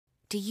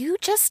Do you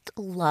just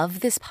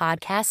love this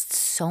podcast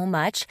so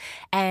much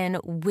and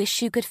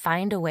wish you could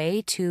find a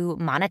way to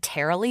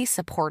monetarily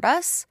support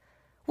us?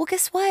 Well,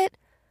 guess what?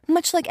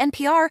 Much like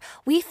NPR,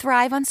 we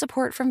thrive on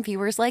support from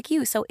viewers like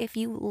you. So if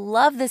you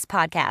love this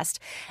podcast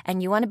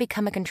and you want to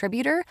become a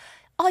contributor,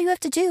 all you have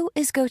to do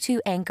is go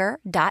to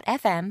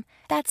anchor.fm.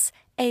 That's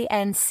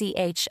ANCHOR.FM.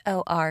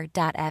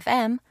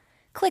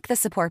 Click the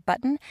support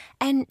button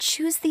and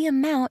choose the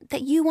amount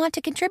that you want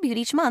to contribute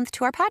each month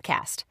to our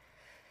podcast.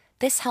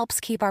 This helps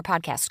keep our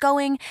podcast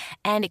going,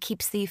 and it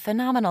keeps the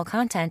phenomenal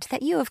content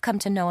that you have come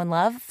to know and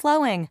love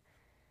flowing.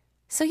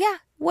 So yeah,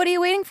 what are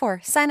you waiting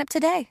for? Sign up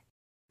today.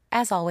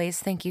 As always,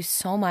 thank you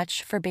so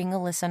much for being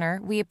a listener.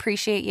 We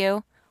appreciate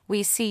you,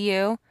 we see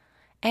you,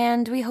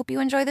 and we hope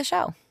you enjoy the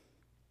show.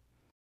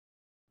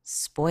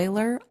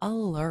 Spoiler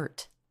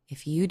alert.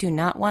 If you do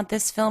not want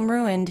this film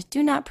ruined,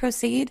 do not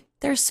proceed.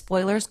 There's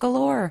spoilers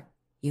galore.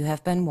 You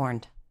have been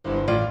warned.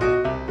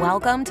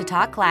 Welcome to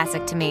Talk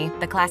Classic to Me,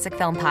 the classic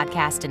film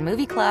podcast and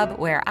movie club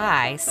where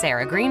I,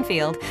 Sarah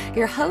Greenfield,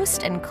 your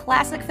host and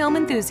classic film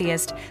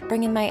enthusiast,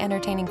 bring in my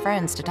entertaining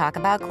friends to talk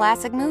about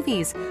classic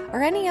movies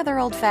or any other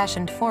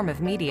old-fashioned form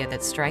of media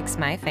that strikes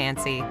my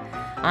fancy.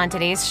 On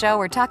today's show,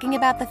 we're talking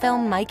about the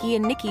film Mikey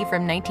and Nicky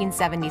from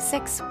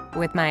 1976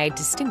 with my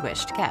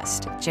distinguished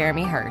guest,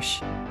 Jeremy Hirsch.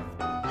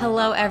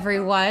 Hello,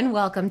 everyone.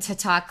 Welcome to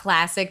Talk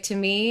Classic to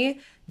Me.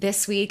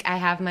 This week, I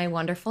have my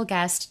wonderful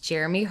guest,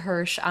 Jeremy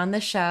Hirsch, on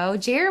the show.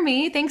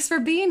 Jeremy, thanks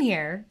for being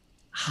here.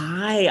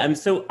 Hi, I'm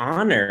so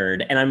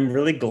honored, and I'm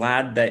really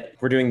glad that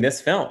we're doing this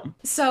film.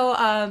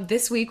 So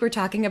this week, we're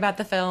talking about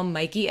the film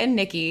Mikey and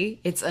Nicky.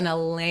 It's an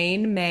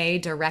Elaine May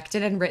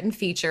directed and written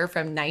feature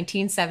from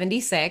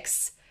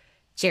 1976.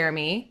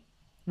 Jeremy,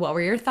 what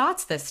were your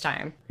thoughts this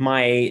time?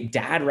 My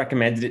dad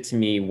recommended it to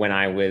me when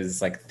I was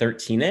like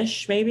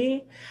 13-ish,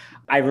 maybe.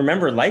 I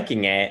remember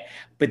liking it,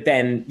 but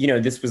then,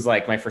 this was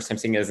like my first time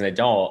seeing it as an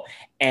adult.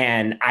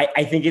 And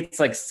I think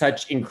it's like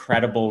such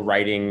incredible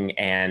writing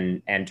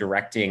and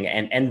directing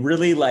and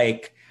really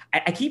like,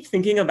 I keep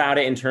thinking about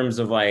it in terms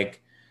of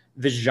like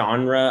the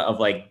genre of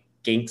like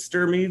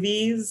gangster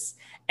movies.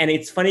 And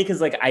it's funny because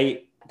like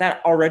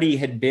that already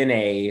had been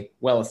a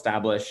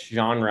well-established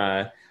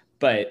genre,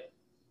 but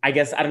I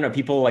guess, I don't know,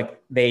 people like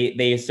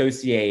they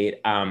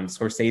associate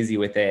Scorsese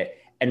with it,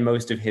 and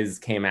most of his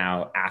came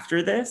out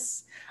after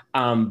this.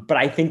 But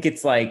I think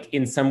it's like,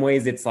 in some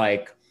ways, it's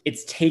like,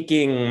 it's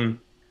taking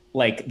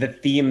like the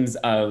themes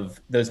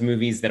of those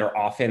movies that are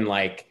often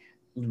like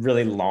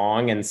really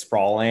long and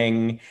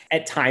sprawling,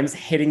 at times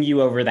hitting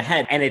you over the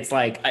head. And it's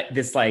like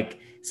this like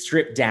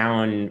stripped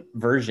down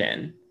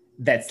version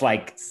that's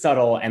like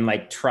subtle and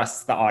like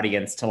trusts the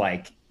audience to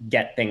like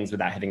get things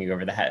without hitting you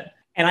over the head.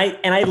 And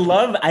I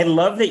love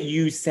that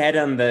you said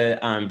on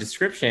the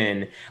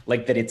description,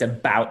 like, that it's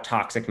about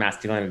toxic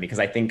masculinity, because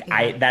I think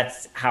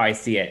that's how I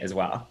see it as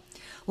well.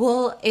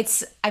 Well,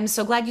 I'm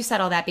so glad you said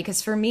all that,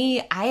 because for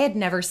me, I had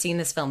never seen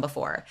this film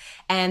before.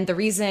 And the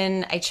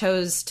reason I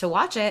chose to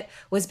watch it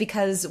was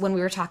because when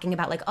we were talking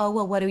about like, oh,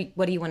 well, what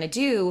do you want to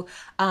do?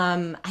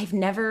 I've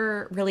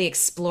never really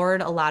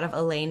explored a lot of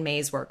Elaine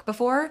May's work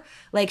before.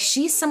 Like,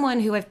 she's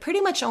someone who I've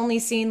pretty much only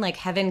seen like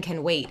Heaven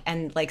Can Wait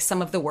and like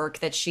some of the work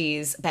that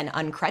she's been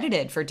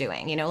uncredited for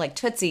doing, like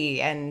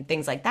Tootsie and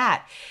things like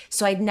that.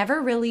 So I'd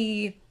never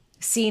really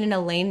seen an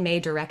Elaine May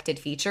directed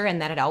feature,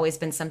 and that had always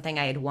been something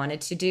I had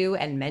wanted to do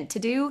and meant to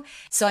do.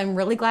 So I'm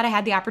really glad I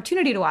had the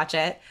opportunity to watch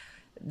it.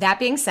 That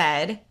being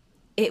said,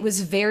 it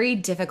was very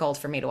difficult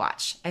for me to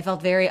watch. I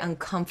felt very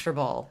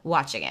uncomfortable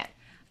watching it.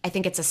 I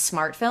think it's a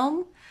smart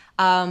film,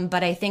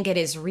 but I think it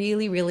is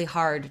really, really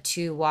hard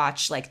to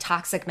watch like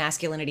toxic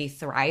masculinity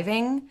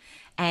thriving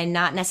and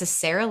not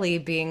necessarily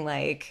being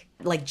like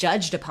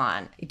judged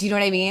upon. Do you know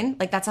what I mean?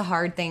 Like, that's a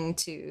hard thing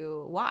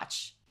to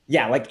watch.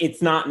 Yeah, like,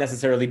 it's not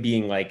necessarily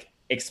being like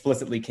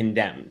explicitly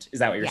condemned. Is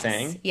that what you're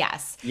saying?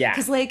 Yes. Yeah.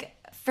 Because like,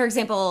 for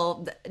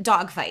example,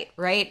 Dogfight,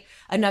 right?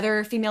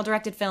 Another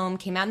female-directed film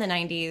came out in the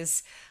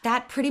 90s.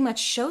 That pretty much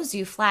shows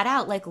you flat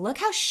out, like, look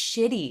how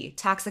shitty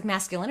toxic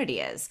masculinity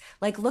is.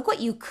 Like, look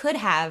what you could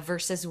have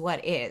versus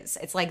what is.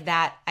 It's like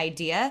that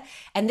idea.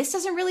 And this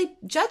doesn't really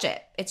judge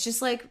it. It's just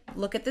like,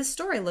 look at this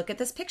story, look at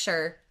this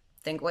picture,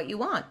 think what you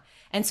want.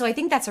 And so I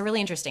think that's a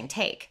really interesting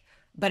take,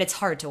 but it's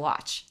hard to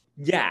watch.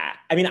 Yeah,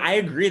 I mean, I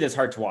agree that's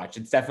hard to watch.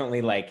 It's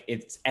definitely like,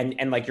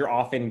 and like, you're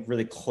often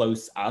really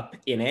close up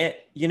in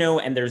it,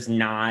 and there's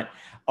not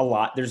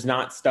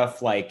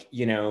stuff like,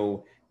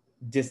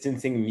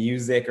 distancing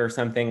music or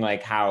something,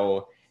 like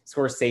how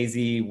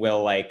Scorsese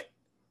will like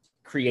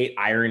create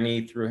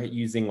irony through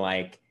using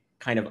like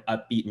kind of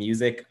upbeat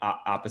music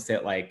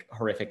opposite like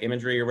horrific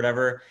imagery or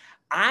whatever.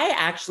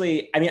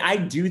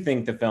 I do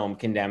think the film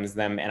condemns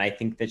them, and I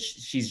think that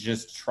she's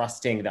just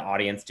trusting the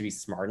audience to be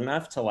smart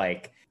enough to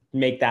like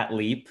make that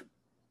leap,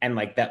 and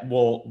like that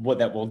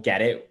will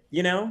get it.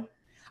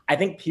 I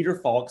think Peter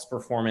Falk's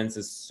performance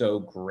is so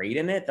great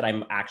in it that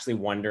I'm actually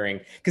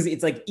wondering, because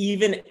it's like,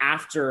 even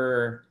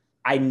after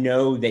I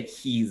know that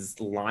he's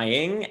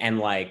lying and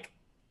like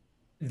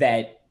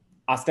that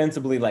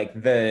ostensibly like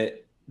the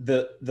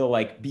the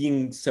like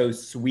being so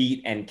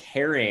sweet and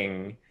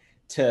caring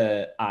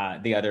to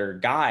the other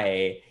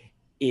guy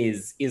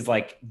is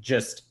like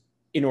just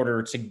in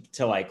order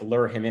to like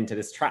lure him into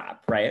this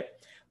trap, right?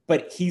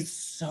 But he's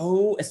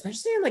so,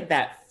 especially in like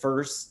that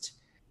first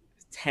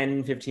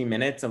 10-15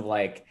 minutes of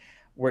like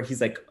where he's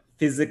like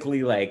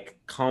physically like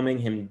calming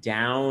him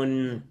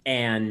down,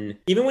 and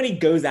even when he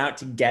goes out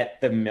to get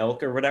the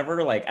milk or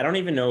whatever, like I don't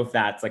even know if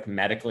that's like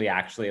medically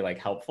actually like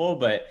helpful,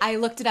 but I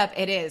looked it up.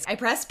 It is. I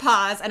pressed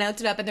pause and I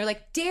looked it up and they're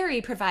like,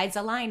 dairy provides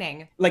a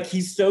lining. like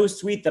he's so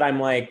sweet that I'm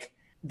like,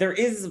 there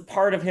is a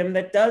part of him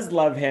that does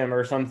love him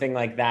or something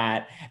like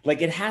that.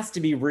 Like it has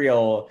to be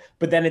real,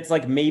 but then it's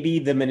like maybe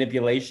the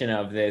manipulation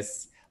of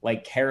this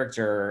like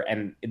character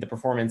and the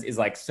performance is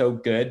like so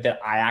good that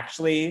I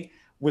actually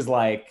was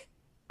like,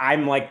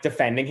 I'm like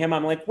defending him.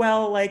 I'm like,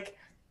 well, like,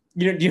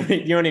 you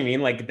know what I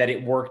mean? Like that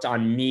it worked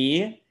on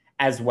me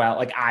as well.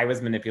 Like I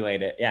was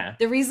manipulated. Yeah.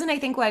 The reason I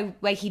think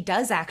why he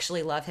does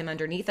actually love him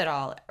underneath it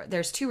all,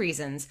 there's two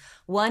reasons.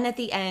 One, at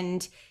the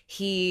end,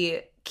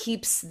 he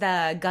keeps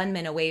the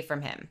gunman away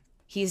from him.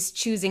 He's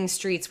choosing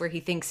streets where he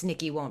thinks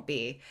Nikki won't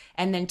be.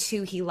 And then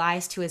two, he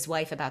lies to his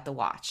wife about the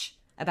watch,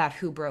 about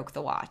who broke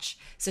the watch.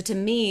 So to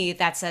me,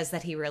 that says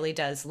that he really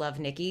does love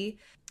Nikki.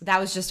 That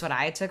was just what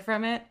I took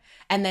from it.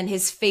 And then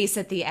his face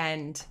at the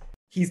end.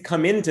 He's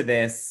come into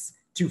this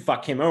to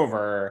fuck him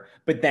over,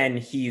 but then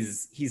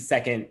he's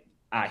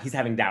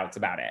having doubts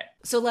about it.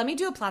 So let me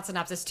do a plot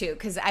synopsis too,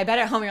 because I bet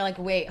at home you're like,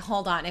 wait,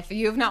 hold on. If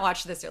you have not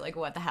watched this, you're like,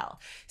 what the hell?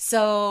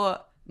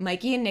 So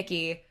Mikey and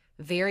Nikki,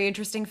 very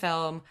interesting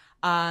film.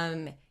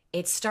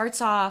 It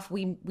starts off,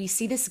 we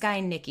see this guy,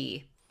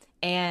 Nikki,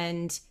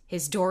 and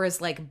his door is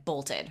like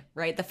bolted,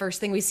 right? The first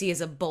thing we see is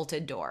a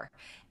bolted door.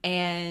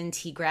 And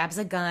he grabs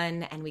a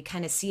gun and we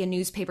kind of see a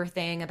newspaper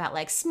thing about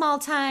like small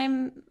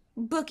time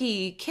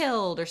bookie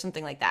killed or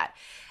something like that.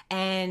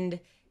 And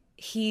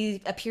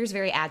he appears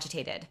very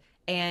agitated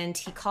and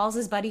he calls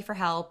his buddy for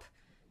help.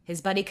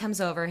 His buddy comes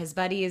over. His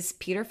buddy is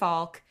Peter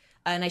Falk.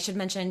 And I should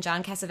mention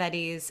John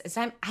Cassavetes.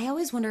 I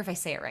always wonder if I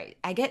say it right.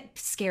 I get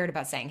scared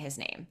about saying his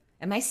name.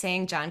 Am I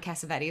saying John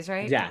Cassavetes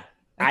right? Yeah.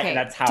 Okay.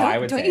 That's how I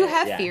would say it. Don't you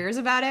have fears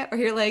about it? Or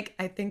you're like,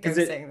 I think I'm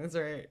saying this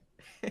right.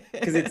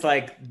 Because it's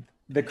like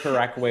the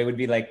correct way would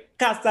be like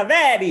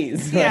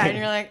Cassavetes. Yeah, and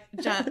you're like,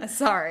 John,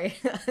 sorry.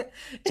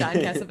 John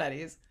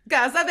Cassavetes.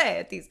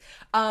 Cassavetes.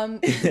 How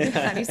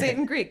do you say it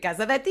in Greek?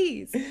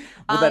 Cassavetes.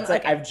 Well, that's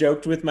like, okay. I've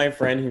joked with my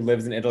friend who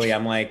lives in Italy.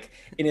 I'm like,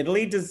 in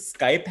Italy, does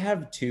Skype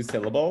have 2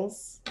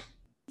 syllables?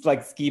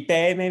 Like Skipe,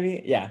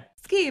 maybe? Yeah.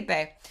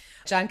 Skipe.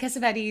 John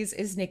Cassavetes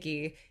is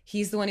Nikki.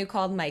 He's the one who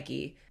called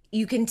Mikey.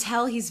 You can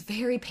tell he's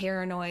very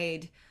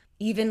paranoid.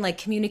 Even like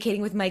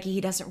communicating with Mikey,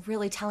 he doesn't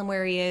really tell him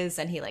where he is.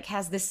 And he like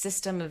has this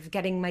system of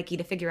getting Mikey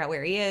to figure out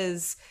where he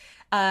is.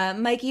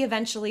 Mikey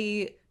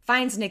eventually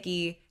finds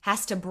Nikki,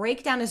 has to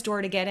break down his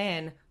door to get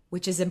in,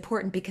 which is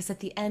important because at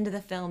the end of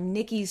the film,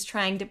 Nikki's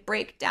trying to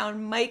break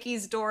down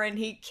Mikey's door and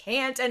he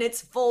can't. And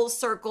it's full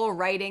circle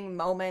writing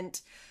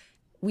moment.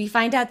 We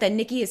find out that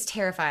Nikki is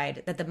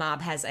terrified that the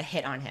mob has a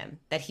hit on him,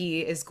 that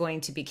he is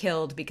going to be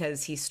killed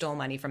because he stole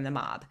money from the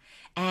mob.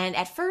 And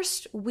at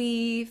first,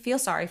 we feel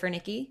sorry for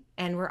Nikki,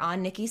 and we're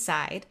on Nikki's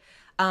side.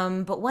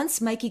 But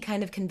once Mikey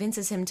kind of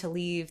convinces him to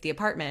leave the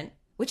apartment,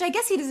 which I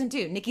guess he doesn't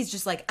do, Nikki's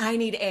just like, I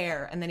need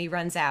air, and then he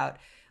runs out.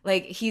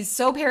 Like, he's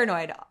so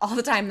paranoid all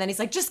the time, and then he's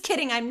like, just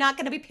kidding, I'm not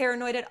going to be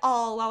paranoid at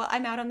all while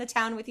I'm out on the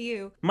town with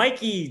you.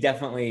 Mikey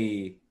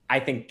definitely, I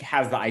think,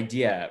 has the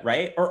idea,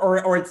 right?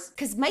 Or it's...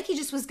 Because Mikey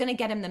just was going to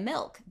get him the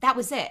milk. That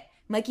was it.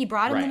 Mikey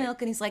brought him the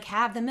milk and he's like,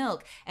 have the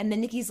milk. And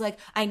then Nikki's like,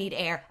 I need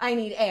air, I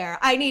need air,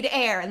 I need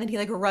air. And then he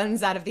like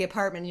runs out of the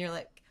apartment and you're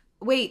like,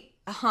 wait,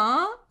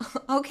 huh?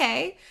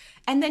 Okay.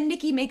 And then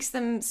Nikki makes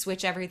them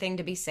switch everything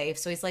to be safe.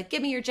 So he's like,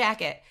 give me your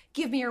jacket,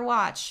 give me your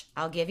watch,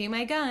 I'll give you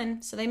my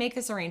gun. So they make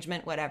this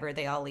arrangement, whatever,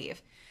 they all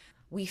leave.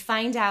 We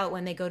find out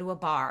when they go to a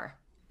bar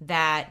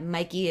that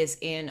Mikey is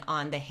in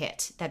on the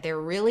hit, that there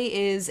really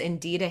is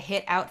indeed a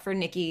hit out for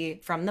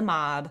Nikki from the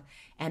mob,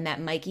 and that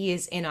Mikey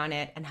is in on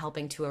it and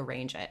helping to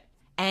arrange it.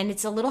 And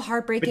it's a little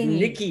heartbreaking. But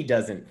Nikki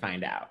doesn't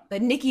find out.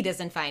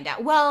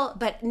 Well,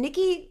 but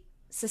Nikki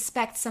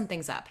suspects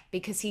something's up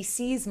because he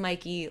sees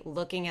Mikey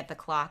looking at the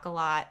clock a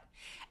lot,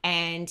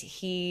 and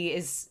he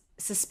is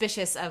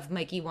suspicious of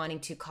Mikey wanting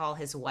to call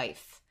his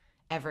wife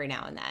every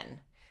now and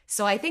then.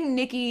 So I think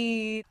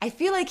Nikki, I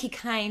feel like he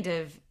kind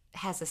of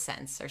has a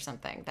sense or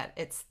something that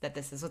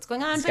this is what's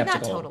going on,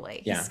 skeptical. But not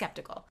totally. Yeah. He's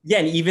skeptical. Yeah,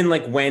 and even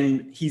like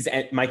when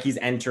Mikey's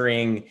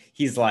entering,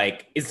 he's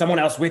like, is someone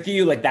else with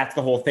you? Like that's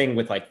the whole thing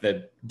with like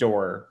the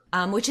door.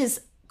 Which is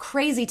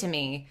crazy to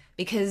me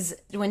because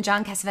when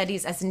John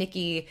Cassavetes as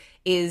Nikki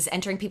is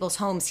entering people's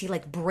homes, he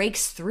like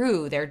breaks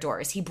through their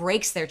doors. He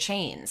breaks their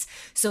chains.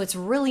 So it's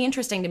really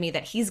interesting to me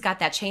that he's got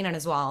that chain on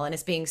his wall and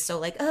is being so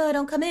like, oh,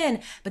 don't come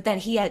in. But then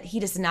he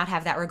does not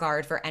have that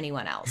regard for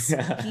anyone else.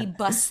 He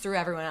busts through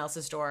everyone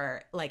else's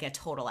door like a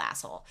total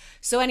asshole.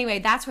 So anyway,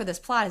 that's where this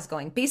plot is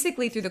going.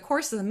 Basically, through the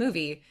course of the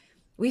movie,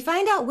 we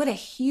find out what a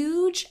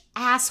huge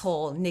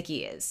asshole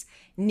Nikki is.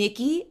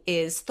 Nikki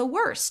is the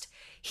worst.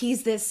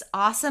 He's this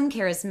awesome,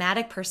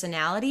 charismatic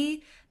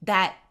personality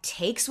that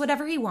takes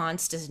whatever he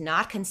wants, does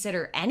not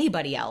consider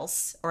anybody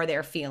else or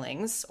their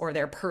feelings or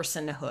their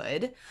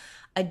personhood.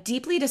 A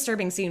deeply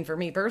disturbing scene for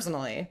me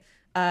personally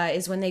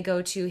is when they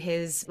go to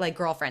his like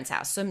girlfriend's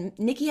house. So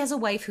Nikki has a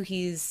wife who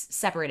he's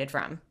separated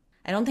from.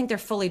 I don't think they're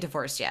fully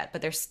divorced yet,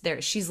 but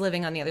she's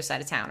living on the other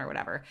side of town or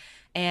whatever.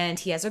 And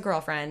he has a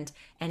girlfriend,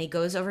 and he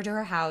goes over to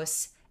her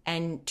house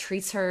and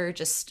treats her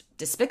just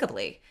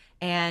despicably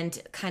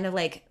and kind of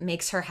like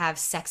makes her have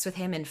sex with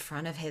him in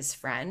front of his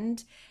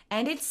friend.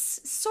 And it's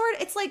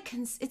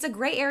a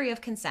gray area of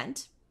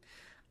consent.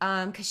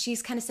 Because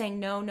she's kind of saying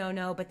no, no,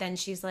 no, but then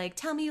she's like,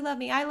 "Tell me you love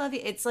me, I love you."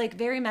 It's like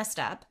very messed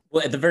up.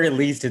 Well, at the very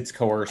least, it's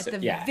coercive.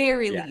 At the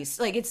very least,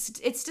 like it's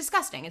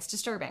disgusting. It's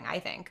disturbing, I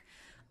think.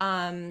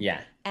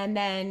 Yeah. And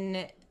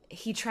then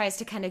he tries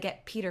to kind of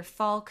get Peter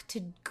Falk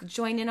to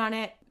join in on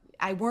it.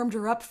 "I warmed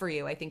her up for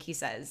you," I think he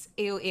says.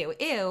 Ew, ew,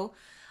 ew.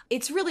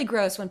 It's really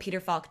gross when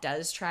Peter Falk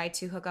does try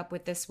to hook up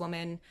with this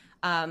woman.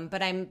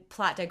 But I'm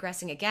plot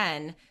digressing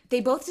again. They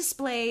both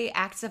display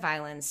acts of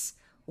violence.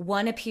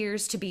 One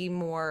appears to be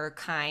more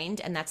kind,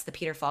 and that's the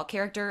Peter Falk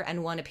character,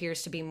 and one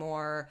appears to be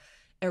more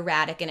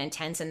erratic and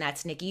intense, and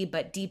that's Nikki.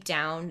 But deep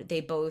down,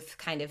 they both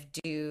kind of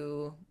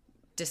do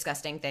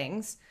disgusting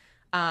things,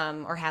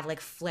 or have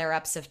like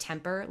flare-ups of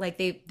temper. Like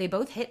they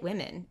both hit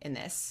women in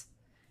this,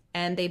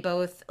 and they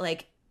both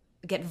like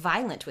get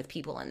violent with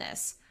people in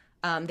this.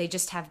 They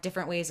just have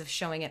different ways of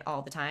showing it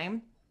all the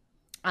time.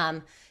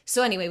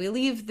 So anyway, we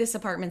leave this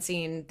apartment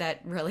scene that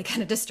really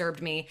kind of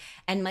disturbed me,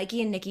 and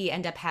Mikey and Nikki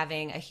end up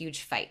having a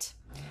huge fight,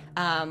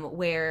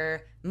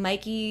 where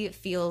Mikey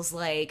feels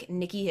like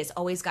Nikki has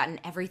always gotten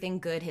everything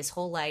good his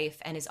whole life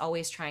and is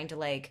always trying to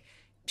like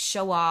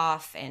show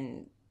off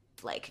and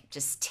like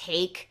just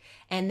take.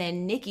 And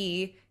then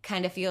Nikki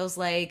kind of feels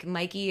like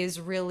Mikey is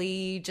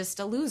really just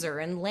a loser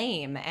and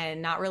lame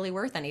and not really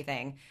worth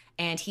anything.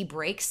 And he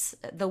breaks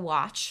the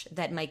watch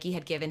that Mikey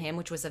had given him,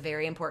 which was a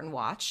very important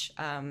watch.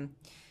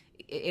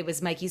 It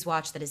was Mikey's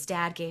watch that his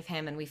dad gave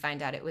him, and we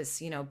find out it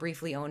was,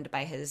 briefly owned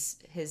by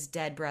his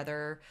dead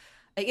brother.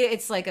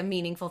 It's like a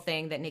meaningful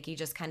thing that Nikki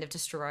just kind of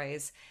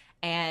destroys.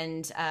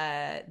 And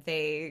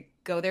they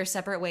go their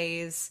separate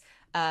ways.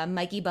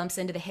 Mikey bumps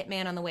into the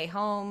hitman on the way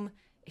home.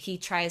 He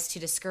tries to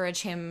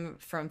discourage him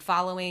from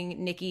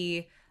following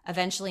Nikki.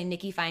 Eventually,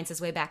 Nikki finds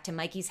his way back to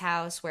Mikey's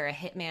house where a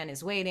hitman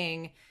is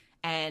waiting,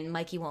 and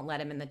Mikey won't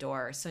let him in the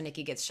door, so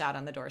Nikki gets shot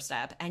on the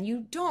doorstep. And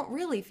you don't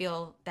really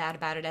feel bad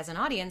about it as an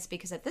audience,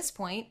 because at this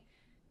point,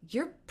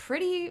 you're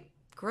pretty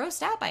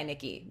grossed out by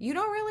Nikki. You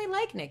don't really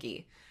like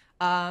Nikki.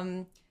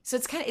 So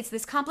it's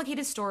this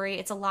complicated story.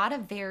 It's a lot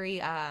of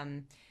very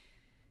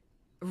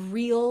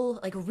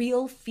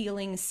real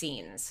feeling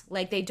scenes.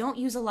 Like, they don't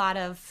use a lot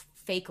of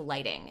fake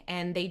lighting,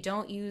 and they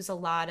don't use a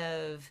lot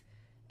of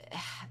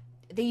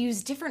they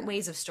use different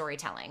ways of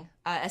storytelling,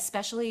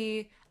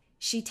 especially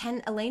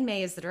Elaine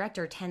May, as the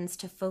director, tends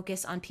to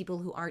focus on people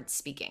who aren't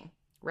speaking,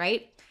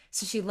 right?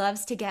 So she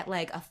loves to get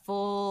like a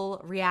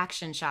full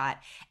reaction shot.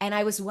 And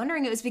I was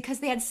wondering, it was because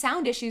they had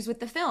sound issues with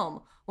the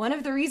film. One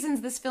of the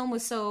reasons this film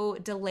was so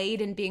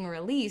delayed in being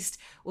released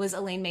was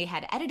Elaine May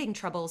had editing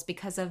troubles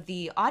because of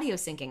the audio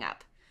syncing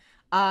up.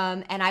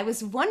 And I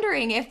was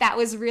wondering if that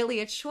was really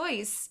a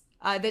choice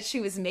that she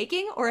was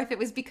making, or if it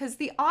was because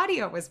the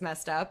audio was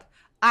messed up.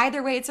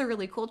 Either way, it's a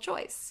really cool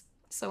choice.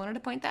 So I wanted to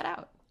point that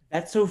out.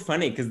 That's so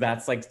funny, because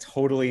that's like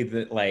totally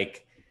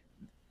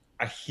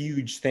a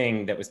huge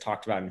thing that was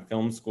talked about in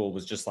film school,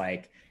 was just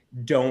like,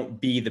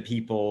 don't be the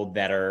people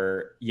that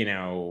are,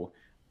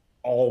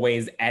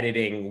 always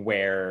editing,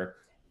 where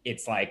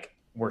it's like,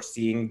 we're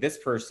seeing this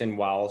person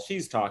while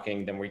she's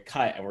talking, then we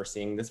cut and we're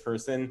seeing this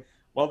person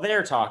while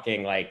they're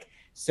talking. Like,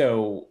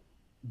 so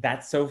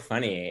that's so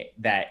funny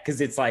that, because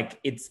it's like,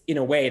 it's in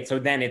a way, so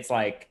then it's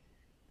like,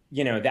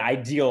 the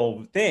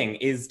ideal thing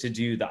is to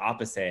do the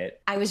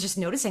opposite. I was just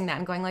noticing that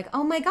and going like,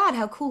 oh my God,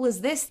 how cool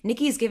is this?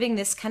 Nikki's giving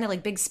this kind of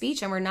like big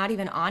speech, and we're not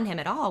even on him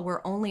at all.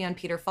 We're only on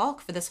Peter Falk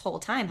for this whole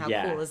time. How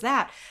cool is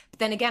that? But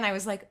then again, I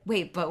was like,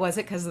 wait, but was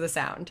it because of the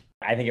sound?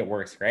 I think it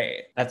works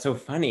great. That's so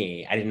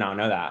funny. I did not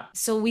know that.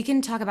 So we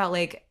can talk about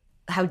like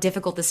how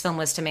difficult this film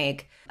was to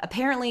make.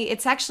 Apparently,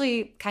 it's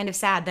actually kind of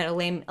sad that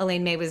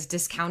Elaine May was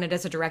discounted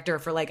as a director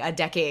for like a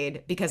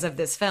decade because of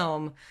this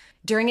film.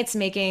 During its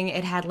making,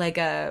 it had like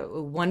a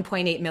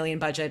 1.8 million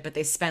budget, but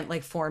they spent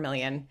like 4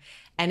 million.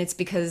 And it's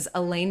because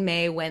Elaine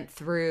May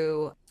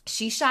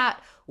she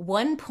shot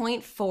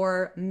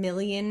 1.4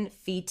 million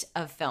feet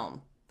of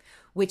film,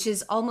 which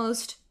is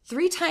almost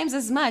 3 times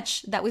as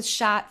much that was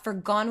shot for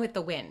Gone with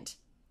the Wind.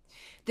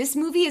 This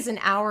movie is 1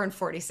 hour and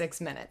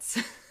 46 minutes.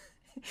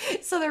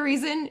 So the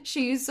reason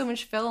she used so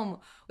much film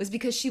was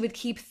because she would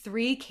keep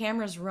 3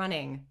 cameras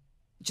running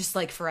just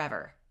like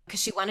forever, because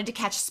she wanted to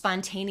catch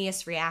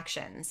spontaneous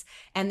reactions.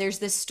 And there's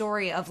this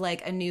story of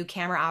like a new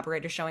camera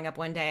operator showing up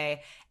one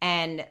day,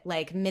 and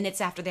like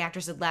minutes after the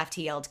actors had left,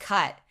 he yelled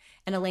cut.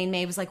 And Elaine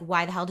May was like,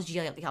 why the hell did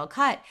you yell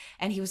cut?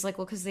 And he was like,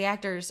 well, because the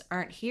actors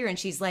aren't here. And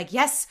she's like,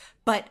 yes,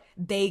 but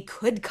they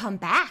could come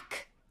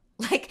back.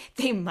 Like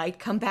they might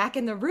come back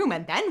in the room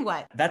and then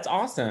what? That's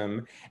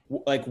awesome.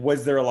 Like,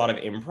 was there a lot of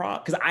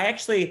improv? Because I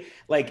actually,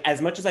 like,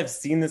 as much as I've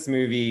seen this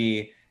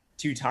movie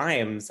two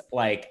times,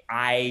 like,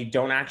 I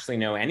don't actually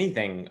know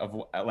anything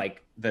of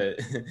like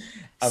the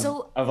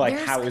So of like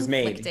there's how it was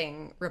made.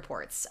 conflicting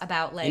reports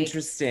about like,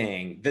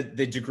 Interesting. The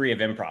degree of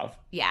improv.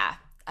 yeah,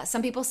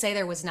 some people say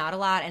there was not a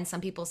lot, and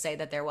some people say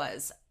that there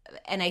was.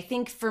 And I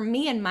think for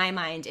me, in my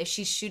mind, if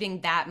she's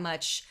shooting that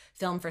much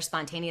film for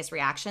spontaneous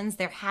reactions,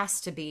 there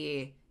has to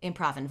be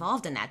improv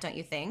involved in that, don't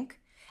you think?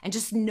 And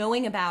just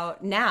knowing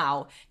about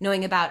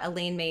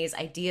Elaine May's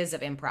ideas of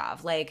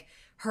improv, like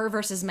her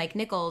versus Mike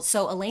Nichols.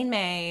 So Elaine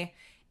May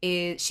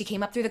she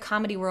came up through the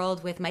comedy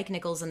world with Mike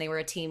Nichols, and they were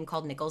a team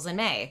called Nichols and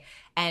May.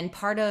 And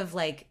part of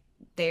like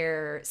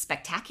their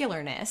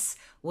spectacularness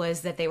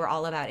was that they were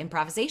all about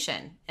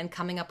improvisation and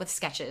coming up with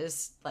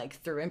sketches like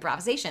through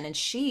improvisation. And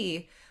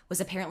she was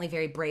apparently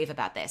very brave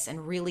about this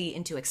and really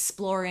into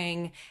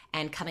exploring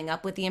and coming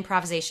up with the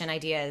improvisation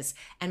ideas.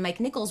 And Mike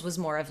Nichols was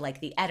more of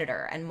like the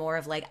editor and more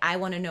of like, I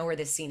want to know where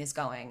this scene is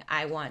going.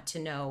 I want to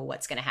know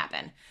what's going to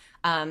happen.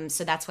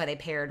 So that's why they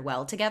paired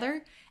well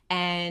together.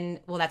 And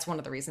well, that's one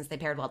of the reasons they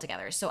paired well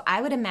together. So I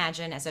would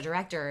imagine as a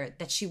director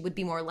that she would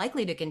be more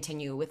likely to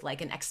continue with like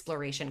an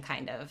exploration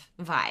kind of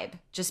vibe,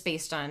 just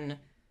based on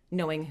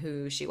knowing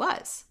who she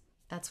was.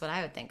 That's what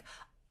I would think.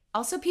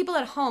 Also, people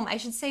at home, I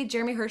should say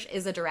Jeremy Hirsch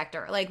is a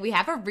director. Like, we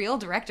have a real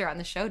director on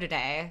the show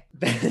today.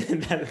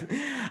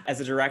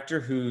 As a director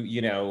who,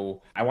 you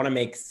know, I want to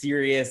make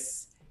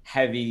serious,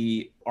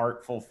 heavy,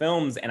 artful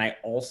films. And I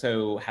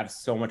also have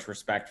so much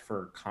respect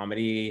for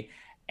comedy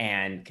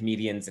and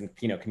comedians and,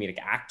 you know, comedic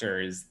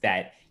actors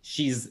that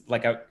she's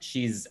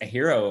a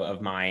hero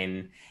of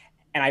mine.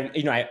 And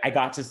I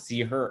got to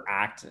see her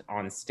act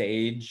on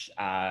stage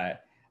a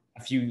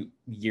few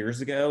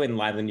years ago in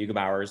Lila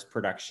Neugebauer's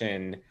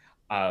production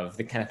of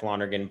the Kenneth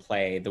Lonergan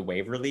play, The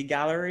Waverly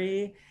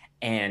Gallery.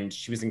 And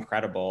she was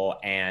incredible.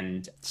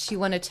 And she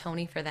won a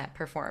Tony for that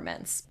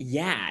performance.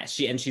 Yeah,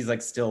 she's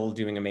like still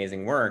doing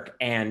amazing work.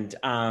 And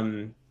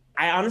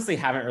I honestly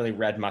haven't really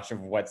read much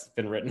of what's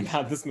been written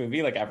about this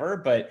movie, like ever,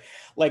 but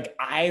like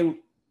I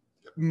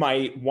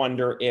might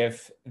wonder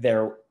if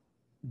there,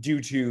 due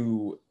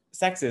to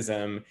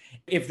sexism,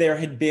 if there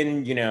had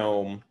been, you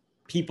know,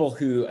 people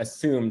who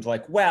assumed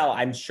like, well,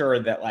 I'm sure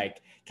that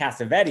like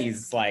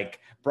Cassavetes like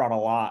brought a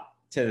lot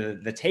to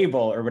the table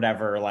or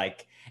whatever,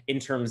 like in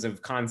terms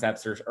of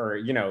concepts or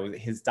you know,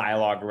 his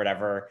dialogue or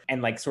whatever,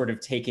 and like sort of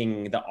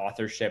taking the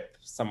authorship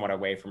somewhat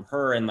away from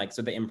her, and like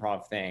so the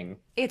improv thing.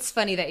 It's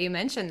funny that you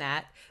mentioned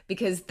that,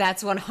 because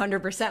that's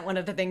 100% one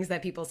of the things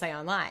that people say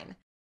online.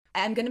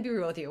 I'm going to be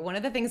real with you. One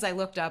of the things I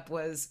looked up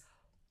was,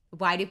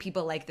 why do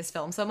people like this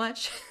film so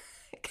much?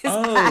 Because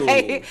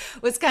I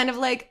was kind of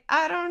like,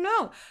 I don't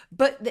know.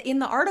 But in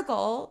the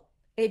article,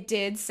 it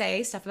did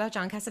say stuff about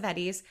John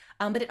Cassavetes,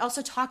 but it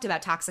also talked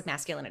about toxic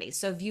masculinity.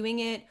 So viewing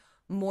it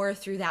more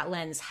through that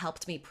lens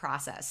helped me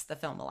process the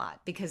film a lot,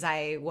 because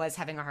I was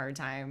having a hard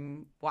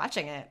time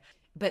watching it,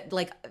 but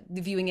like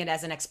viewing it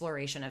as an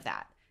exploration of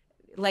that.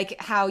 Like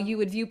how you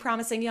would view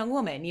Promising Young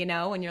Woman, you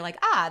know, and you're like,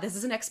 this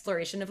is an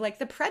exploration of like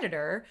the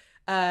predator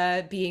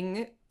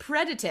being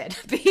predated,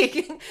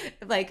 being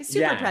like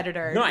super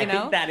predator. No, I know?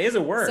 think that is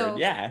a word. So,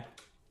 yeah,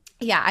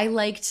 I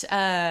liked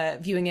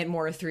viewing it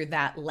more through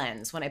that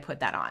lens when I put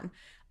that on.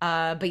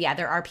 But yeah,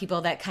 there are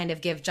people that kind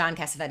of give John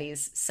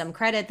Cassavetes some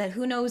credit that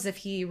who knows if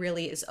he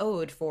really is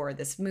owed for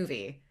this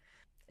movie.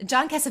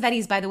 John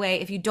Cassavetes, by the way,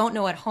 if you don't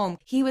know at home,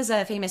 he was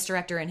a famous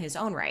director in his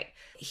own right.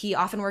 He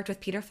often worked with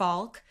Peter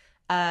Falk.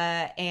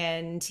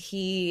 And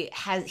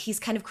he's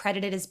kind of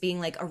credited as being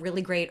like a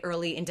really great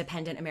early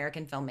independent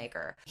American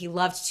filmmaker. He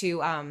loved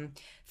to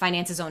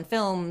finance his own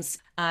films,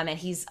 and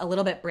he's a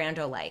little bit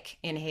Brando-like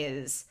in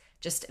his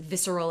just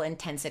visceral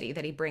intensity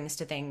that he brings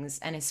to things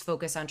and his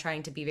focus on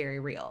trying to be very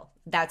real.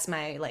 That's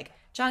my like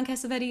John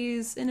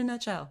Cassavetes in a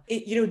nutshell.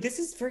 You know, this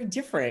is very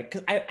different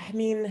because I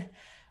mean,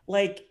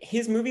 like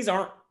his movies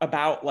aren't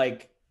about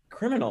like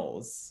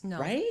criminals,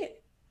 right?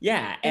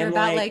 Yeah, they're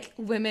about like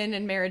women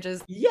and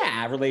marriages.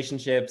 Yeah,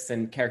 relationships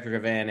and character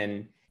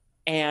driven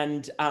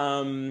and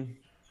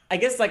I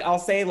guess like I'll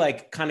say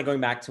like kind of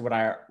going back to what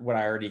I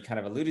already kind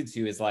of alluded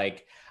to is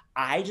like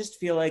I just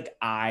feel like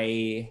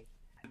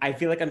I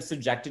feel like I'm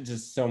subjected to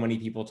so many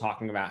people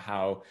talking about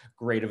how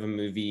great of a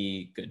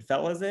movie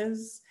Goodfellas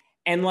is.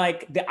 And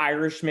like The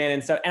Irishman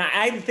and stuff. And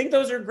I think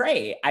those are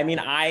great. I mean,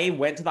 I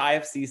went to the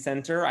IFC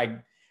Center. I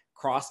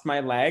crossed my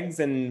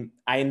legs and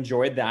I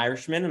enjoyed The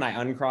Irishman, and I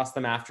uncrossed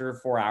them after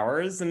 4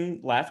 hours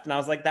and left. And I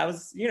was like, that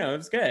was, you know, it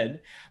was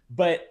good.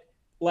 But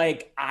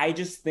like, I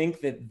just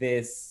think that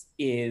this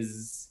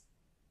is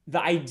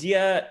the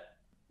idea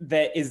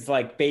that is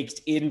like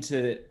baked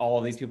into all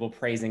of these people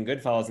praising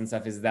Goodfellas and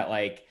stuff, is that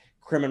like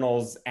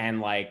criminals and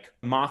like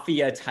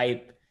mafia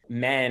type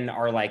men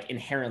are like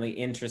inherently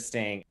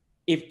interesting.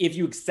 If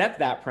you accept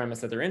that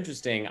premise that they're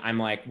interesting, I'm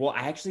like, well,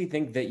 I actually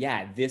think that,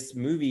 yeah, this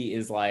movie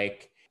is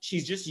like,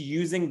 she's just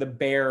using the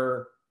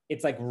bare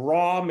it's like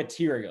raw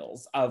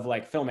materials of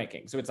like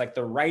filmmaking. So it's like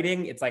the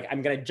writing, it's like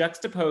I'm gonna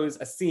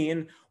juxtapose a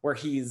scene where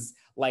he's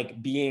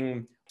like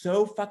being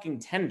so fucking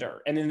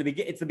tender. And in the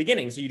it's the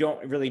beginning, so you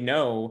don't really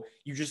know.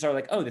 You just are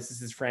like, oh, this is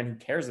his friend who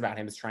cares about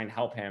him, is trying to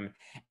help him.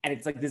 And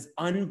it's like this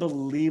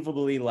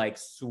unbelievably like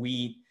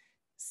sweet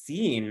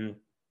scene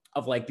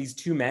of like these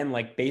two men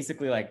like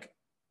basically like,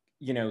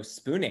 you know,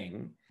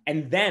 spooning.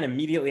 And then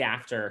immediately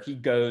after, he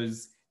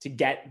goes to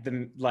get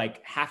them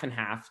like half and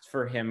half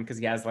for him because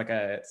he has like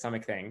a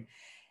stomach thing.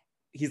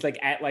 He's like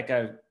at like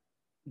a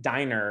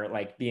diner,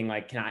 like being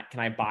like, can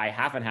I buy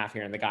half and half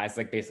here? And the guy's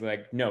like basically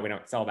like, no, we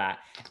don't sell that.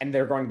 And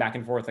they're going back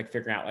and forth, like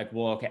figuring out like,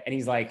 well, okay. And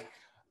he's like,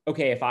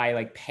 okay, if I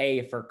like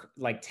pay for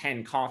like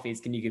 10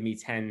 coffees, can you give me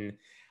 10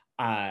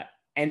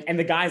 and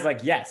the guy's like,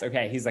 yes,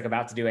 okay. He's like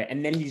about to do it.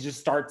 And then he just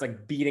starts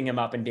like beating him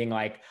up and being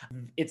like,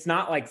 it's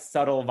not like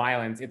subtle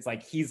violence. It's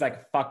like, he's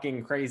like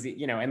fucking crazy,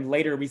 you know, and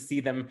later we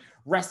see them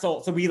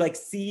wrestle. So we like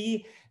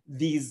see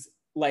these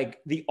like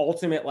the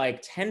ultimate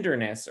like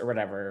tenderness or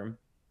whatever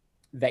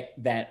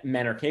that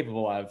men are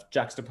capable of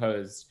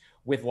juxtaposed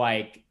with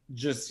like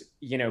just,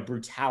 you know,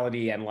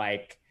 brutality and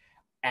like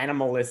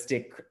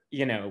animalistic,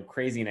 you know,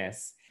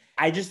 craziness.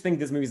 I just think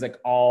this movie's like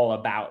all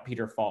about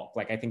Peter Falk.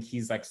 Like I think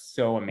he's like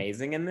so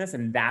amazing in this,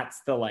 and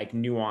that's the like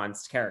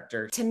nuanced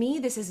character. To me,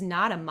 this is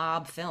not a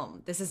mob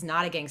film. This is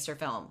not a gangster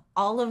film.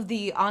 All of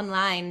the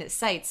online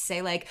sites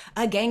say like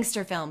a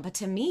gangster film, but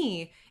to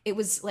me, it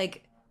was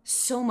like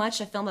so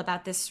much a film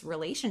about this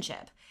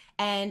relationship.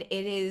 And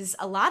it is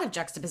a lot of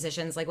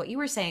juxtapositions, like what you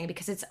were saying,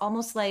 because it's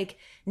almost like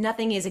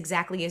nothing is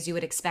exactly as you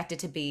would expect it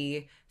to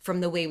be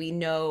from the way we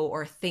know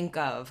or think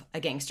of a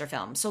gangster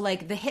film. So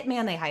like the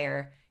hitman they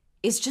hire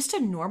is just a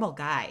normal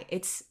guy.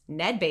 It's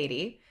Ned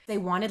Beatty. They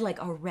wanted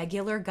like a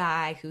regular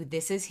guy who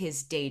this is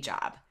his day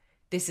job.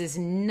 This is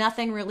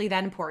nothing really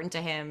that important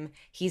to him.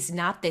 He's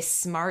not this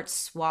smart,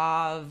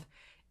 suave,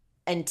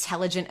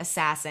 intelligent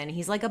assassin.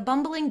 He's like a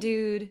bumbling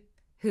dude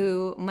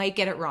who might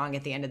get it wrong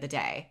at the end of the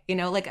day. You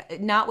know,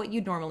 like not what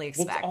you'd normally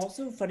expect. Well, it's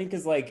also funny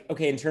because like,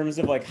 okay, in terms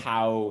of like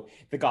how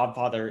The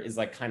Godfather is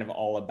like kind of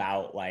all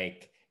about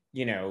like,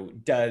 you know,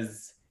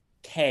 does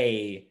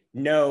Kay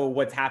know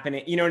what's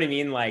happening? You know what I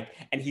mean? Like,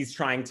 and he's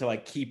trying to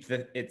like keep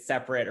it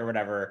separate or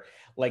whatever.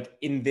 Like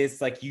in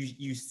this, like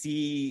you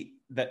see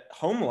the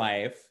home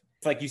life.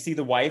 It's like you see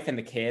the wife and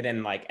the kid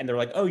and like, and they're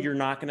like, oh, you're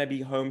not gonna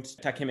be home to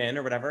tuck him in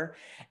or whatever.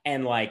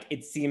 And like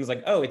it seems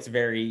like, oh, it's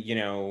very, you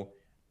know,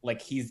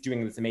 like he's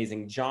doing this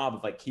amazing job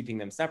of like keeping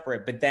them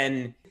separate. But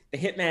then the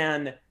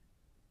hitman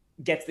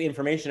gets the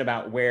information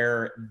about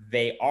where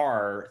they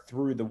are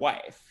through the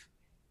wife.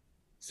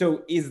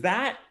 So is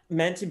that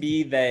meant to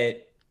be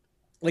that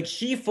like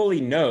she fully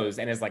knows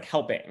and is like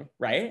helping,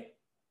 right?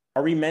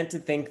 Are we meant to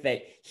think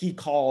that he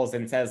calls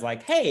and says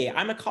like, hey,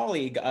 I'm a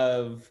colleague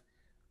of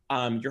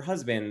your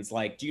husband's,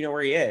 like, do you know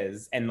where he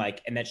is? And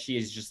like, and that she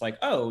is just like,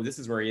 oh, this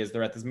is where he is.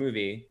 They're at this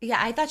movie. Yeah,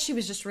 I thought she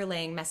was just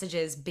relaying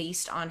messages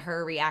based on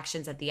her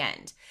reactions at the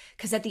end.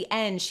 Because at the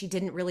end, she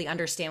didn't really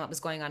understand what was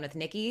going on with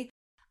Nikki.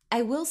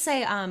 I will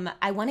say,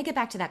 I want to get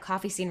back to that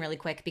coffee scene really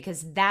quick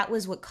because that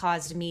was what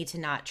caused me to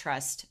not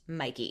trust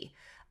Mikey,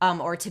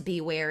 or to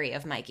be wary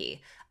of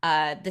Mikey.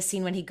 The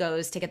scene when he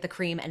goes to get the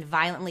cream and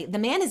violently, the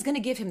man is going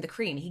to give him the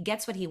cream. He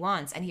gets what he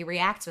wants and he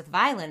reacts with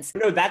violence.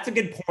 No, that's a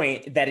good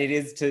point. That it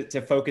is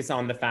to focus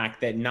on the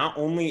fact that not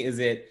only is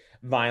it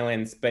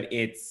violence, but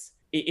it's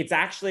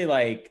actually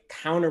like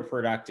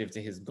counterproductive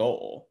to his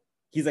goal.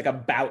 He's like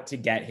about to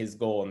get his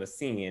goal in the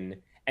scene,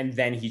 and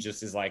then he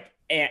just is like,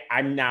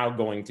 I'm now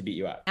going to beat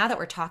you up. Now that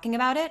we're talking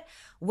about it,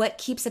 what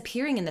keeps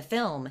appearing in the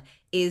film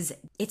is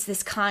it's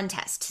this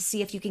contest to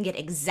see if you can get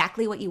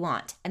exactly what you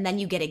want. And then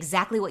you get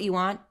exactly what you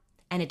want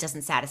and it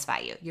doesn't satisfy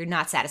you. You're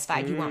not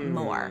satisfied. You want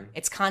more.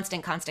 It's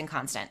constant, constant,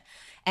 constant.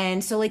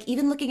 And so like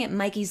even looking at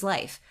Mikey's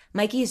life,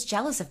 Mikey is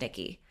jealous of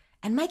Nikki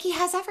and Mikey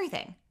has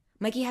everything.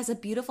 Mikey has a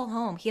beautiful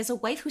home. He has a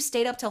wife who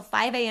stayed up till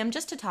 5 a.m.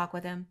 just to talk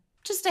with him,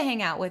 just to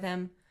hang out with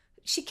him.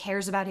 She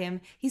cares about him.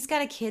 He's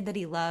got a kid that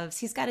he loves.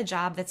 He's got a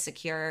job that's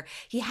secure.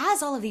 He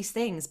has all of these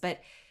things,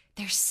 but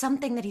there's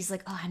something that he's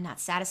like, oh, I'm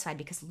not satisfied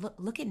because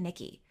look at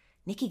Nikki.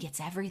 Nikki gets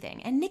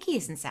everything and Nikki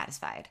isn't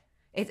satisfied.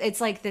 It's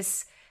like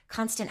this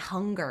constant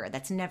hunger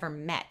that's never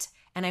met.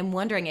 And I'm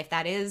wondering if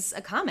that is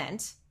a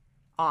comment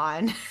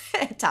on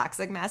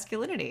toxic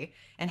masculinity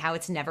and how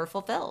it's never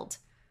fulfilled.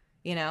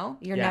 You know,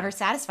 you're never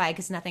satisfied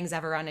because nothing's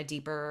ever on a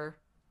deeper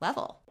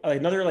level.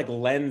 Another like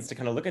lens to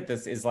kind of look at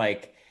this is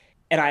like,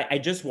 and I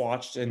just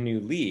watched A New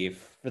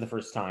Leaf for the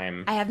first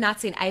time. I have not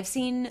seen. I've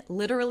seen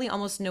literally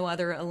almost no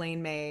other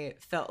Elaine May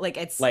film. Like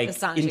it's like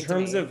astonishing in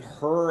terms of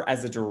her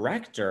as a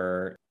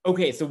director.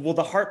 Okay, so well,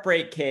 The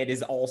Heartbreak Kid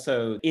is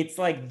also. It's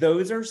like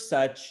those are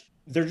such.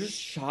 They're just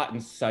shot in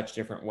such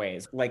different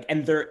ways. Like,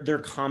 and they're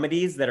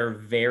comedies that are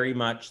very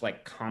much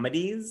like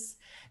comedies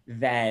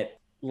that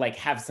like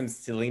have some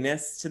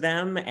silliness to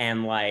them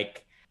and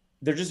like.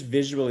 They're just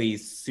visually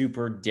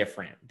super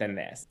different than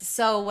this.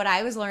 So what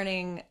I was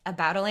learning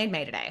about Elaine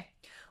May today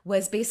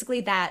was basically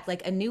that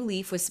like A New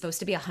Leaf was supposed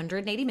to be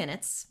 180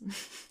 minutes.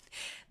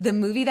 The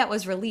movie that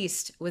was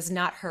released was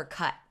not her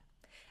cut.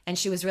 and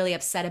she was really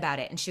upset about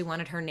it, and she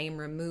wanted her name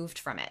removed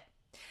from it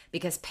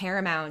because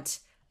Paramount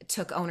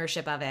took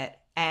ownership of it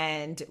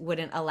and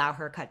wouldn't allow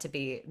her cut to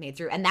be made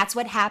through. And that's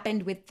what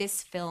happened with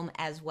this film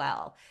as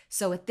well.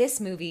 So with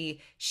this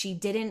movie, she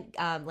didn't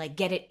like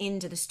get it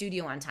into the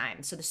studio on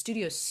time. So the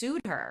studio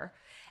sued her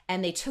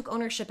and they took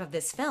ownership of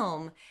this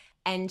film,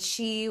 and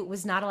she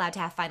was not allowed to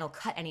have final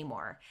cut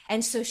anymore.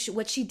 And so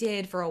what she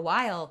did for a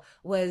while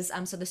was,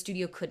 so the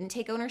studio couldn't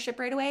take ownership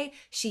right away.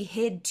 She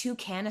hid 2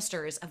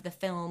 canisters of the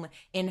film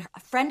in a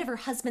friend of her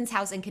husband's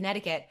house in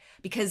Connecticut,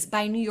 because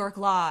by New York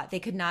law, they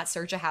could not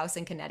search a house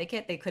in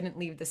Connecticut. They couldn't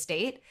leave the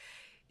state.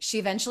 She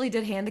eventually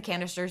did hand the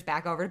canisters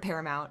back over to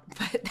Paramount,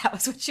 but that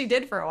was what she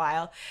did for a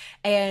while.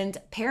 And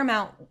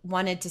Paramount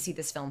wanted to see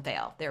this film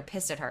fail. They were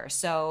pissed at her.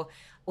 So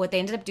what they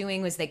ended up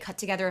doing was they cut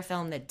together a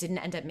film that didn't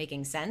end up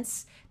making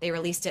sense. They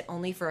released it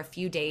only for a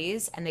few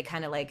days, and they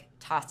kind of like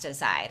tossed it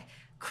aside.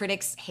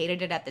 Critics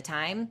hated it at the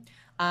time.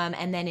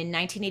 And then in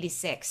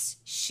 1986,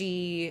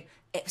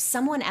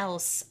 someone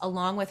else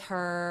along with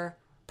her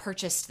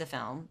purchased the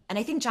film. And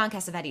I think John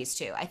Cassavetes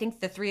too. I think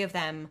the 3 of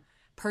them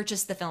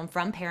purchased the film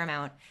from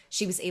Paramount.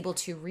 She was able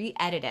to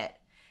re-edit it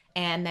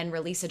and then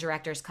release a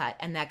director's cut,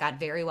 and that got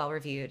very well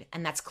reviewed,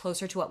 and that's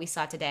closer to what we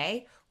saw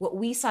today. What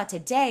we saw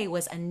today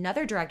was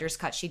another director's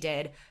cut she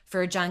did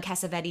for John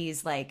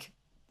Cassavetes, like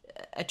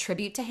a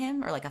tribute to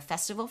him or like a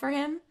festival for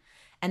him,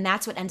 and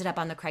that's what ended up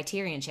on the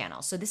Criterion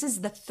Channel. So this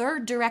is the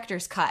 3rd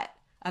director's cut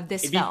of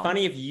this film. It'd be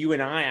funny if you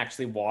and I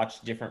actually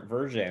watched different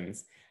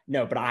versions.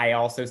 No, but I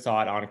also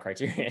saw it on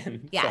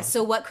Criterion. Yeah,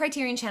 so what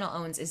Criterion Channel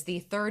owns is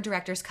the 3rd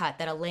director's cut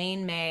that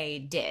Elaine May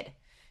did.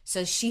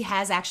 So she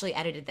has actually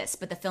edited this,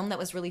 but the film that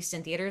was released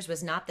in theaters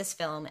was not this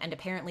film, and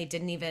apparently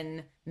didn't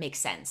even make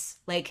sense.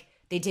 Like,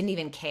 they didn't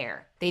even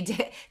care.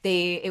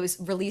 It was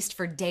released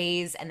for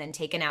days and then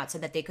taken out so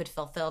that they could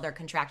fulfill their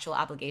contractual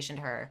obligation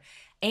to her.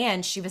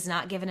 And she was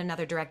not given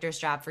another director's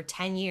job for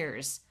 10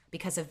 years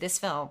because of this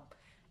film.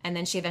 And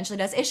then she eventually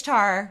does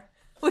Ishtar,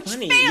 which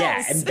fails.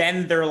 Yeah, and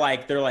then they're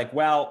like,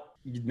 well,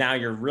 now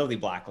you're really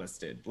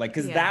blacklisted. Like,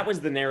 because that was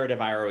the narrative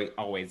I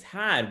always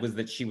had, was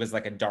that she was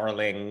like a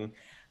darling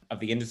of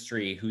the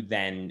industry, who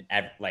then,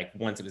 like,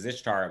 once it was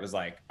Ishtar, it was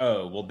like,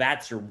 oh, well,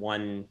 that's your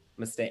one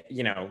mistake,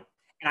 you know.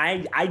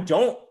 And I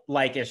don't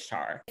like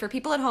Ishtar. For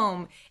people at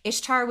home,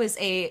 Ishtar was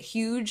a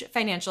huge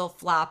financial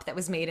flop that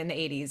was made in the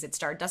 80s. It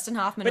starred Dustin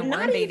Hoffman and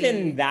Warren Beatty. But not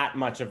even that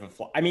much of a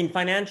flop. I mean,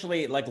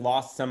 financially, like,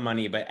 lost some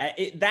money, but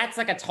that's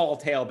like a tall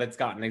tale that's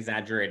gotten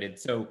exaggerated.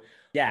 So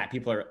yeah,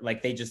 people are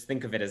like, they just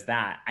think of it as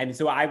that. And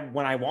so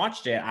when I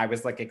watched it, I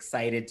was like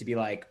excited to be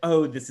like,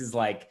 oh, this is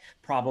like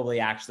probably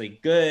actually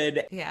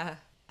good. Yeah.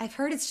 I've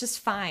heard it's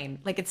just fine.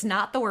 Like, it's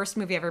not the worst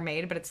movie ever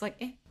made, but it's like,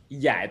 eh.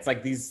 Yeah, it's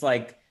like these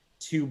like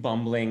 2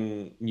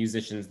 bumbling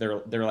musicians.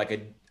 They're like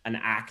an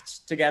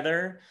act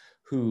together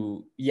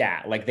who,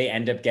 yeah, like they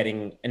end up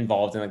getting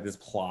involved in like this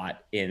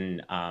plot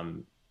in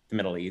the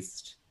Middle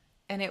East.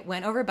 And it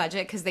went over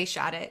budget because they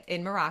shot it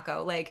in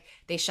Morocco. Like,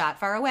 they shot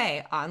far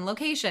away on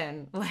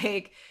location.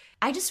 Like,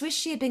 I just wish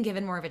she had been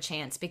given more of a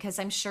chance, because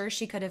I'm sure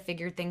she could have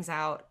figured things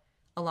out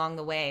along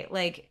the way.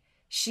 Like,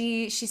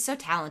 she's so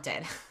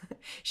talented.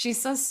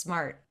 She's so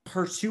smart.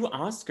 Her 2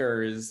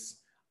 Oscars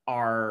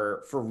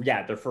are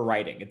they're for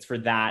writing. It's for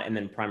that and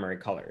then Primary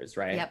Colors,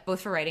 right? Yep, both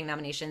for writing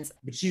nominations.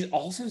 But she's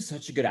also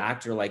such a good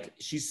actor. Like,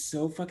 she's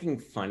so fucking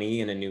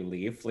funny in A New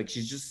Leaf. Like,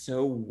 she's just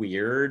so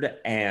weird,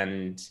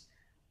 and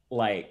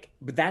like,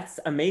 but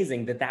that's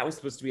amazing that was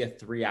supposed to be a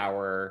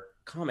 3-hour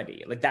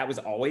comedy. Like, that was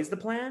always the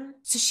plan.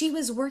 So she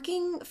was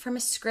working from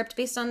a script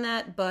based on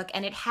that book,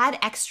 and it had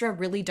extra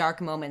really dark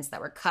moments that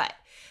were cut.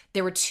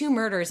 There were 2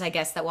 murders, I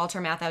guess, that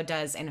Walter Matthau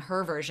does in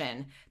her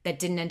version that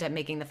didn't end up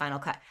making the final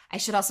cut. I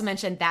should also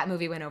mention that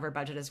movie went over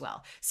budget as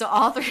well. So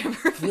all 3 of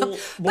her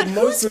films. Well,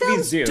 most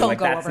movies do. Don't like,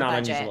 go that's over not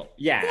budget. unusual.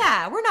 Yeah.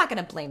 Yeah, we're not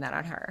going to blame that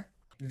on her.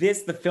 The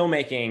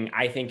filmmaking,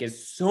 I think,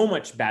 is so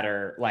much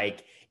better.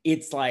 Like,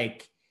 it's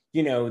like,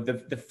 you know,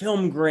 the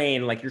film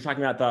grain, like you're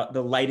talking about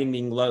the lighting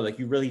being low, like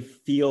you really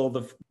feel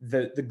the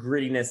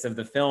grittiness of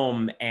the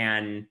film,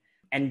 and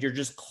you're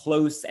just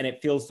close, and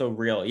it feels so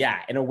real. Yeah,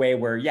 in a way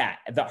where,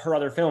 her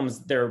other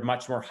films, they're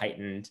much more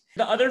heightened.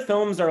 The other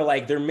films are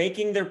like, they're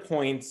making their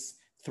points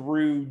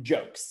through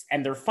jokes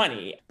and they're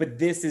funny, but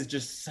this is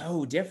just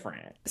so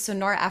different. So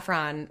Nora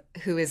Ephron,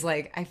 who is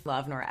like, I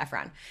love Nora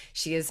Ephron.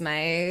 She is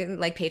my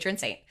like patron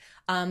saint.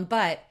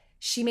 But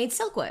she made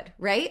Silkwood,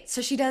 right?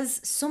 So she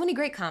does so many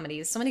great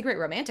comedies, so many great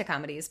romantic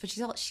comedies, but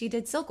she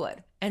did Silkwood.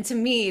 And to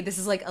me, this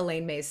is like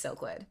Elaine May's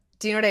Silkwood.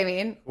 Do you know what I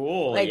mean?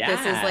 Cool. Like, yeah.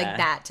 This is like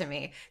that to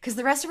me. Because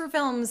the rest of her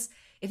films,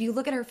 if you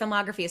look at her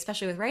filmography,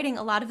 especially with writing,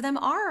 a lot of them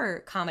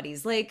are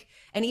comedies, like,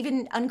 and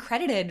even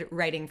uncredited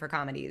writing for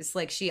comedies.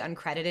 Like, she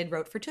uncredited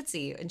wrote for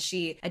Tootsie, and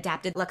she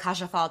adapted La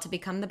Cage aux Folles to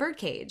become The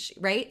Birdcage,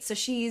 right? So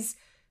she's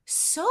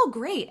so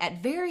great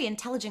at very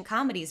intelligent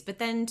comedies, but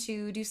then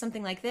to do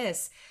something like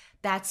this,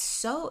 that's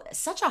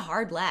such a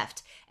hard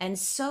left, and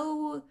it's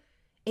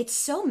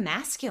so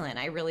masculine.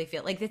 I really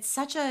feel like it's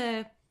such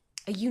a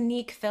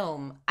unique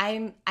film.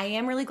 I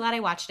am really glad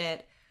I watched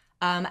it.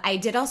 I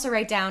did also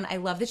write down, I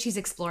love that she's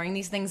exploring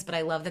these things, but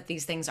I love that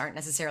these things aren't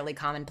necessarily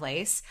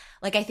commonplace.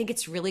 Like, I think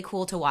it's really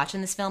cool to watch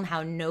in this film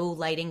how no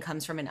lighting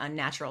comes from an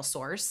unnatural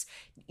source.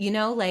 You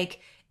know,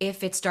 like,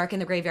 if it's dark in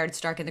the graveyard,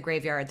 it's dark in the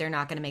graveyard. They're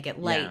not going to make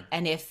it light. Yeah.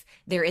 And if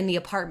they're in the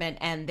apartment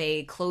and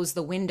they close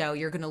the window,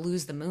 you're going to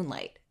lose the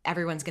moonlight.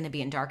 Everyone's going to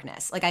be in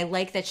darkness. Like, I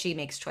like that she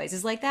makes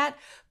choices like that,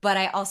 but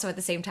I also at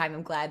the same time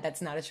am glad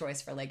that's not a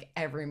choice for like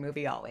every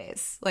movie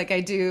always. Like, I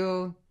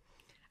do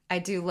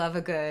love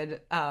a good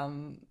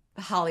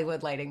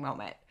Hollywood lighting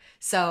moment.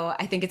 So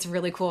I think it's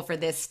really cool for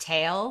this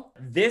tale.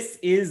 This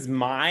is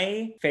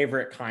my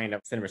favorite kind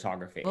of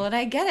cinematography. Well, and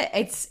I get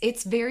it.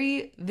 It's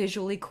very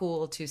visually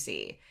cool to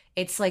see.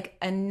 It's like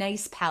a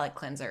nice palate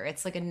cleanser.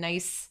 It's like a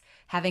nice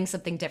having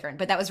something different.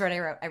 But that was what I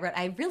wrote.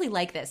 I really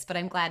like this, but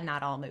I'm glad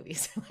not all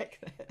movies are like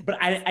this. But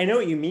I know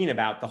what you mean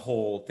about the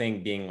whole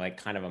thing being like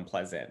kind of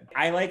unpleasant.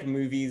 I like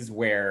movies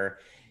where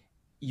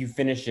you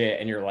finish it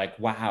and you're like,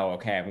 wow,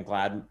 okay, I'm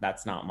glad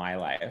that's not my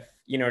life.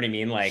 You know what I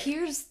mean? Like,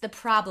 Here's the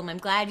problem. I'm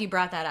glad you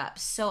brought that up.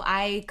 So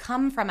I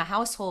come from a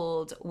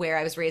household where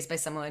I was raised by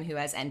someone who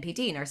has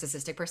NPD,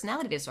 narcissistic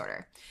personality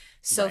disorder.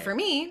 So right. for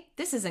me,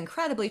 this is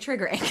incredibly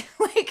triggering.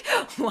 Like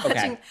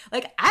watching, Okay.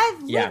 like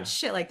I've Yeah. lived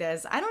shit like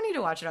this. I don't need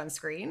to watch it on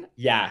screen.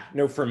 Yeah,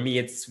 no, for me,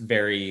 it's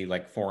very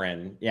like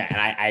foreign. Yeah.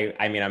 And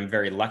I mean, I'm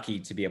very lucky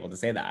to be able to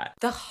say that.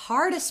 The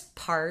hardest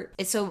part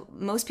is, so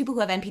most people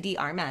who have NPD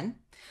are men.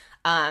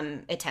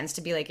 It tends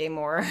to be like a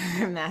more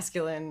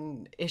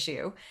masculine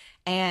issue,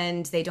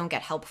 and they don't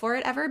get help for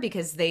it ever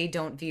because they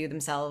don't view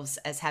themselves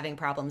as having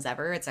problems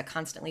ever. It's a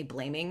constantly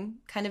blaming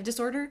kind of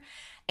disorder.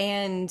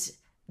 And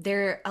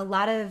there a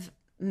lot of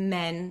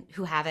men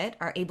who have it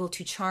are able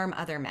to charm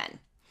other men.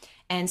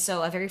 And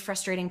so, a very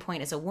frustrating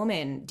point as a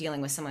woman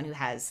dealing with someone who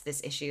has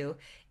this issue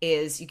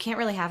is you can't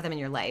really have them in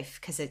your life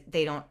because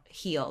they don't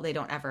heal. They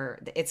don't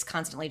ever, it's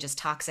constantly just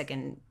toxic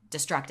and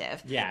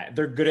destructive. Yeah.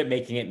 They're good at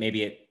making it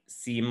maybe it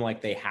seem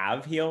like they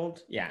have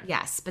healed. Yeah.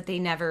 Yes, but they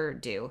never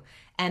do.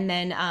 And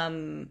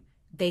then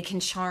they can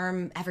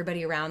charm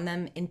everybody around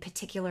them, in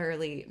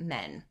particularly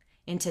men,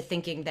 into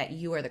thinking that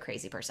you are the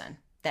crazy person.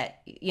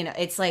 That, you know,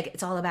 it's like,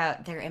 it's all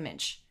about their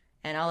image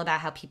and all about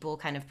how people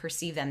kind of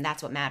perceive them.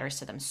 That's what matters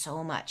to them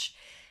so much.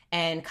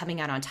 And coming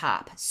out on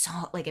top. So,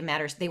 like, it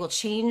matters. They will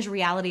change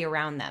reality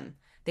around them.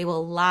 They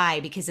will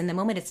lie because in the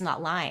moment it's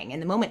not lying. In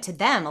the moment to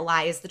them, a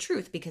lie is the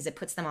truth because it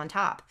puts them on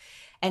top.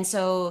 And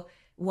so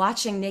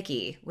watching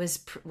Nikki was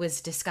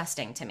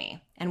disgusting to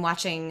me. And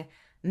watching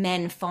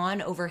men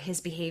fawn over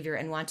his behavior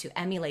and want to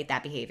emulate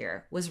that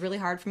behavior was really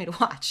hard for me to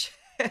watch.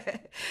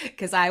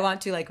 Because I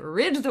want to like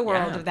rid the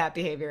world of that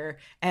behavior.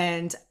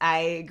 And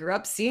I grew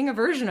up seeing a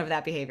version of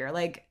that behavior.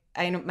 Like,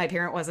 I know my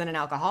parent wasn't an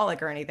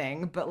alcoholic or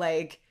anything, but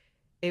like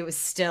it's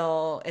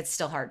still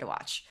hard to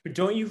watch. But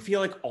don't you feel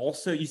like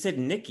also, you said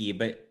Nikki,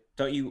 but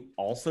don't you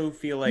also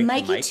feel like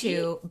Mikey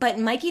too, but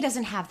Mikey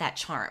doesn't have that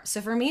charm.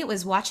 So for me, it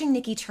was watching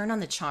Nikki turn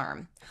on the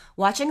charm,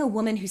 watching a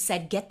woman who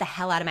said, "Get the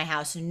hell out of my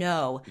house,"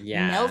 no,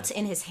 melt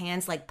in his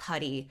hands like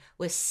putty,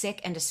 was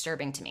sick and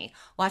disturbing to me.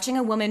 Watching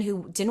a woman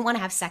who didn't want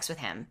to have sex with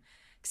him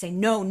say,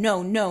 "No,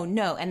 no, no,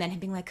 no," and then him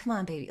being like, "Come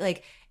on, baby,"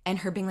 like, and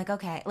her being like,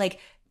 "Okay," like,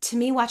 to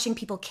me, watching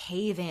people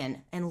cave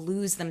in and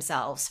lose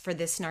themselves for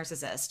this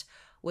narcissist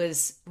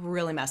was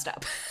really messed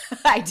up.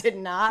 I did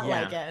not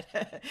like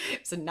it.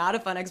 It's not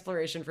a fun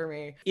exploration for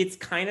me. It's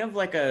kind of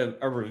like a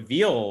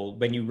reveal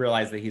when you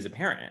realize that he's a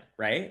parent,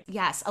 right?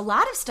 Yes, a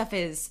lot of stuff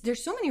is,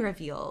 there's so many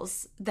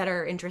reveals that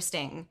are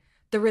interesting.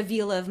 The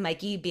reveal of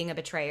Mikey being a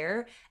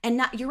betrayer, and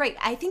not, you're right,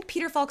 I think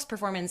Peter Falk's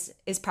performance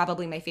is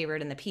probably my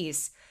favorite in the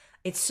piece.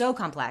 It's so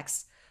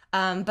complex.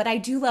 But I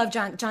do love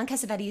John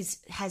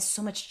Cassavetes. Has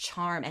so much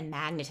charm and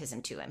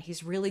magnetism to him.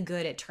 He's really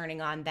good at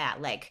turning on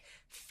that like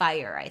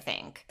fire, I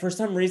think. For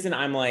some reason,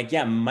 I'm like,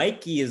 yeah,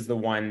 Mikey is the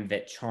one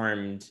that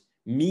charmed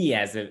me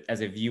as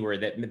a viewer,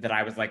 that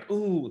I was like,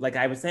 ooh, like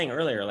I was saying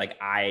earlier, like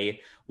I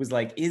was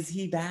like, is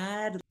he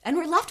bad? And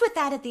we're left with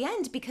that at the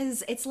end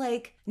because it's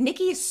like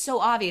Nikki is so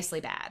obviously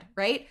bad,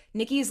 right?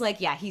 Nikki's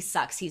like, yeah, he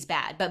sucks, he's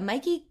bad. But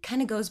Mikey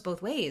kind of goes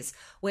both ways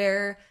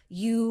where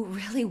you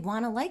really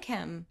want to like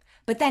him.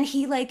 But then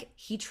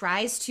he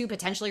tries to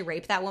potentially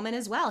rape that woman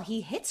as well.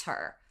 He hits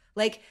her.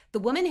 Like the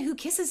woman who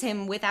kisses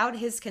him without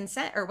his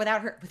consent, or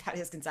without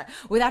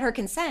her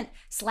consent,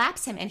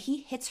 slaps him and he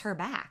hits her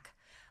back.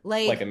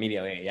 Like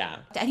Immediately, yeah.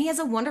 And he has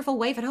a wonderful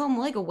wife at home,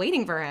 like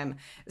waiting for him.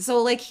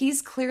 So like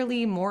he's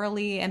clearly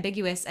morally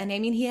ambiguous. And I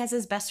mean, he has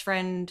his best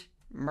friend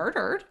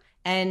murdered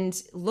and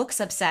looks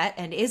upset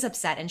and is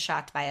upset and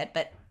shocked by it,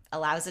 but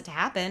allows it to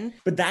happen.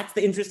 But that's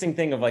the interesting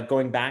thing of like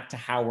going back to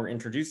how we're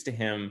introduced to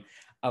him,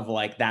 of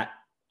like that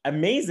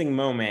amazing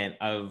moment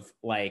of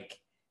like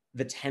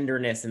the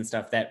tenderness and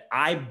stuff that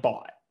I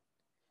bought.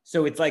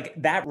 So it's like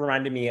that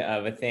reminded me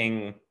of a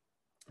thing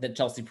that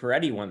Chelsea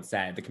Peretti once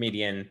said, the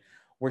comedian,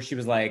 where she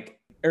was like,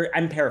 or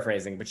I'm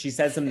paraphrasing, but she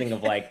said something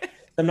of like,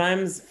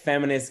 sometimes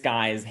feminist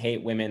guys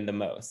hate women the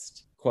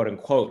most, quote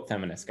unquote,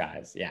 feminist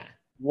guys. Yeah.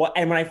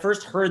 And when I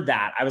first heard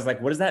that, I was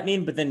like, what does that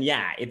mean? But then,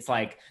 yeah, it's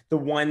like the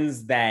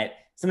ones that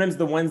sometimes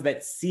the ones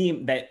that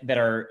seem that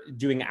are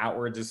doing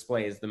outward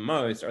displays the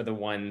most are the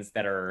ones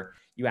that are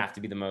you have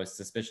to be the most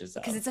suspicious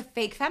Because of. it's a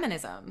fake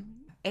feminism.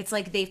 It's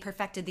like they've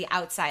perfected the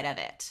outside of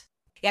it.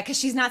 Yeah, because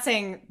she's not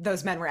saying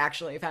those men were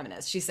actually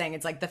feminists. She's saying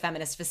it's like the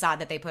feminist facade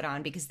that they put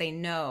on because they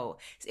know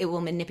it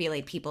will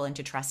manipulate people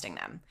into trusting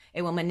them.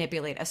 It will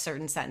manipulate a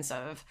certain sense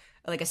of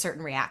like a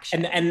certain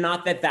reaction. And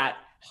not that that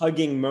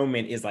hugging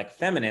moment is like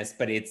feminist,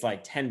 but it's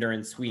like tender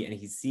and sweet, and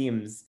he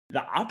seems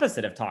the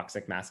opposite of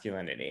toxic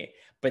masculinity.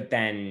 But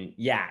then,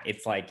 yeah,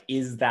 it's like,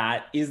 is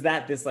that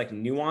this like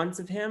nuance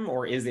of him,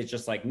 or is it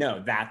just like,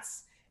 no,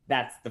 that's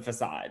the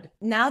facade?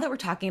 Now that we're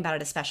talking about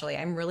it, especially,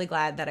 I'm really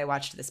glad that I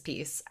watched this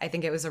piece. I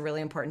think it was a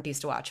really important piece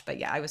to watch. But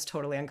yeah, I was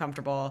totally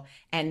uncomfortable.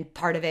 And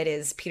part of it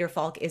is Peter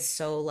Falk is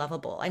so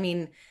lovable. I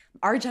mean,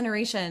 our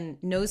generation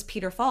knows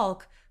Peter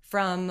Falk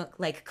from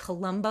like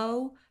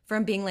Columbo,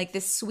 from being like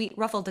this sweet,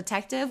 ruffled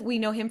detective. We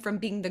know him from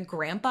being the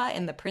grandpa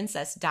in the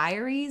Princess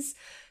Diaries.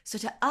 So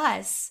to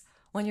us,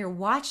 when you're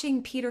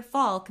watching Peter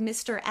Falk,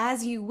 Mr.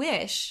 As You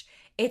Wish,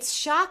 it's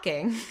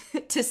shocking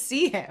to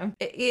see him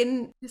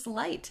in this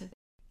light.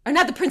 Or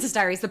not the Princess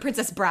Diaries, the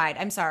Princess Bride.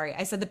 I'm sorry.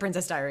 I said the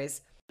Princess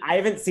Diaries. I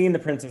haven't seen The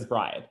Princess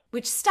Bride.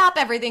 Which, stop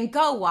everything.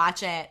 Go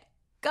watch it.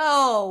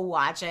 Go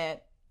watch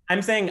it.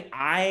 I'm saying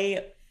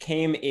I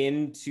came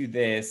into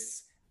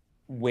this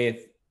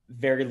with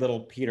very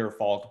little Peter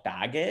Falk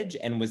baggage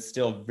and was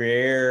still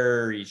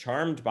very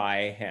charmed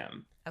by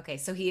him. Okay,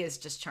 so he is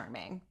just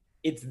charming.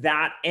 It's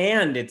that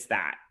and it's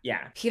that.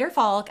 Yeah. Peter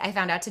Falk, I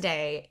found out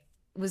today,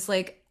 was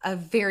like a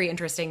very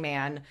interesting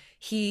man.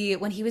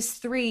 When he was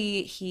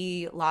 3,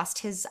 he lost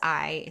his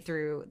eye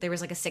through, there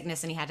was like a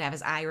sickness and he had to have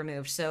his eye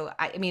removed. So,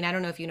 I mean, I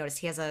don't know if you noticed,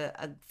 he has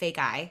a fake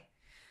eye.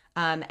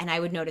 And I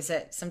would notice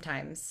it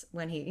sometimes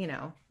when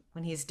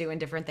when he's doing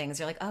different things.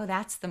 You're like, oh,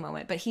 that's the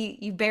moment. But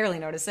you barely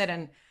notice it.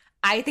 And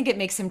I think it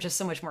makes him just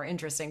so much more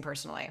interesting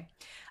personally.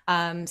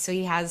 So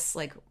he has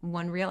like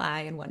one real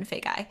eye and one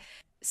fake eye.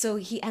 So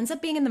he ends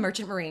up being in the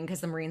Merchant Marine because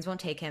the Marines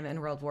won't take him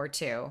in World War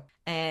II.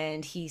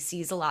 And he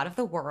sees a lot of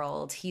the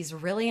world. He's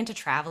really into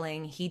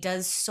traveling. He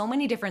does so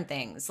many different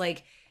things.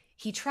 Like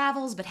he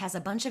travels but has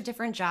a bunch of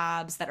different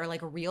jobs that are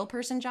like real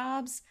person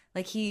jobs.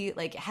 Like he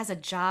like has a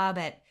job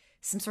at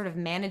some sort of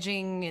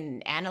managing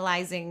and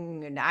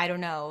analyzing and I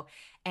don't know.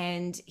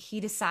 And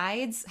he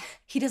decides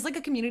he does like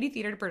a community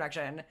theater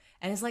production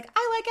and is like,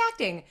 I like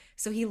acting.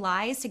 So he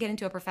lies to get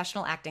into a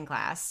professional acting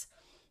class.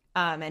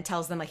 And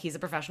tells them like he's a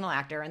professional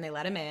actor and they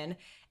let him in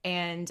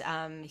and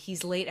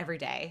he's late every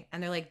day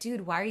and they're like,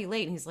 dude, why are you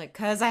late? And he's like,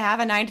 because I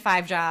have a 9 to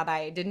 5 job.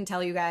 I didn't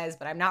tell you guys,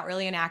 but I'm not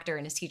really an actor.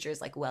 And his teacher's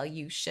like, well,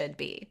 you should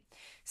be.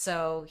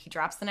 So he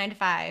drops the 9 to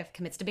 5,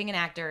 commits to being an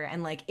actor,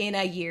 and like in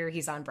a year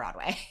he's on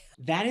Broadway.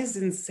 That is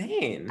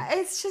insane.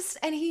 It's just,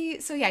 and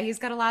he's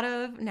got a lot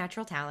of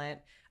natural talent.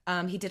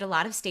 He did a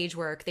lot of stage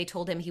work. They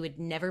told him he would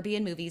never be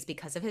in movies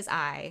because of his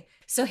eye.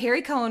 So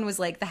Harry Cohn was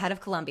like the head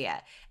of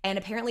Columbia. And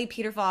apparently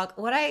Peter Falk,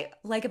 what I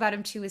like about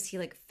him too is he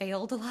like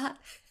failed a lot.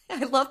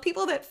 I love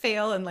people that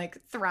fail and like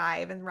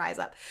thrive and rise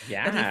up.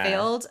 Yeah. But he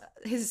failed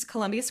his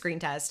Columbia screen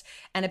test.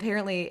 And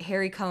apparently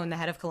Harry Cohn, the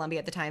head of Columbia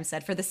at the time,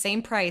 said, for the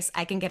same price,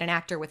 I can get an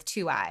actor with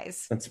 2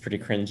 eyes. That's pretty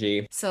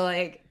cringy. So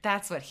like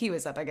that's what he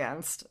was up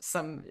against.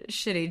 Some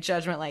shitty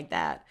judgment like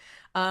that.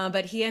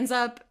 But he ends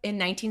up in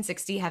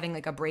 1960 having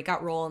like a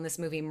breakout role in this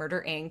movie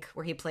Murder Inc.,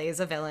 where he plays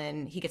a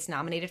villain. He gets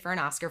nominated for an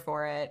Oscar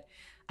for it.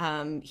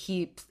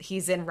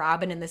 He's in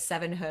Robin and the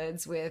Seven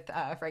Hoods with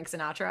Frank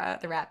Sinatra,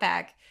 the Rat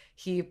Pack.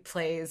 He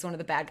plays one of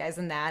the bad guys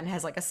in that and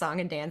has like a song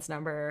and dance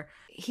number.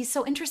 He's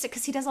so interested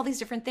because he does all these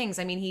different things.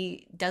 I mean,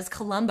 he does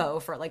Columbo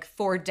for like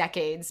 4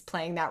 decades,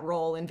 playing that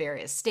role in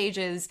various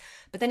stages.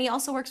 But then he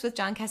also works with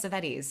John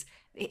Cassavetes.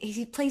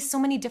 He plays so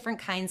many different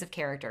kinds of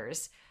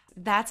characters.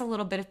 That's a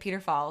little bit of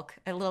Peter Falk,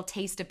 a little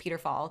taste of Peter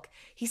Falk.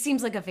 He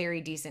seems like a very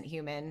decent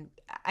human,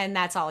 and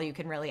that's all you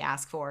can really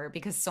ask for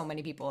because so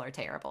many people are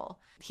terrible.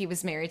 He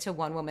was married to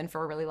one woman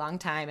for a really long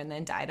time and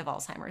then died of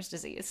Alzheimer's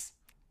disease.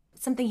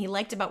 Something he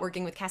liked about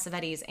working with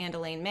Cassavetes and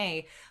Elaine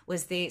May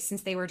was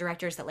since they were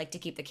directors that like to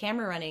keep the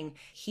camera running,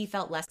 he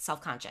felt less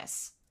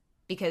self-conscious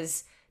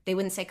because they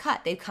wouldn't say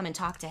cut, they'd come and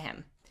talk to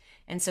him.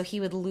 And so he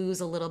would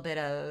lose a little bit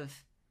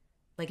of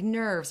like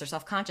nerves or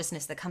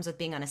self-consciousness that comes with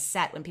being on a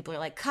set when people are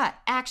like, cut,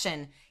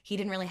 action. He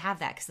didn't really have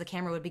that because the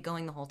camera would be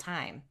going the whole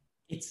time.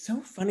 It's so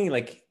funny,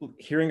 like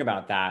hearing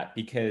about that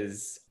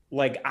because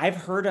like I've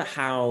heard of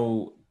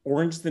how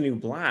Orange is the New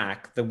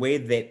Black, the way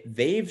that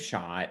they've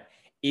shot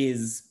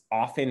is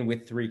often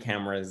with 3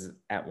 cameras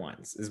at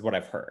once is what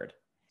I've heard.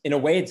 In a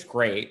way, it's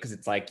great because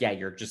it's like, yeah,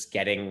 you're just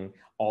getting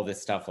all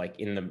this stuff like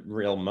in the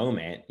real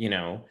moment,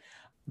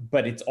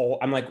 but it's all,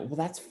 I'm like, well,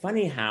 that's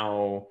funny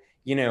how,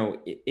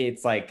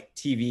 it's like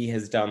TV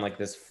has done like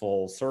this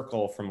full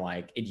circle from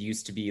like, it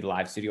used to be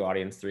live studio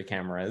audience, 3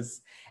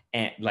 cameras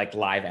and like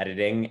live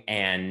editing.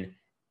 And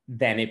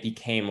then it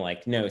became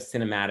like, no,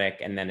 cinematic.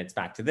 And then it's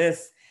back to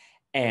this.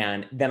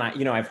 And then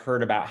I've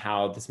heard about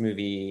how this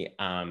movie,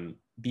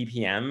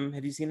 BPM,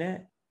 have you seen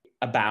it?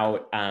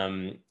 About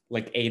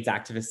like AIDS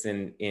activists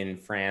in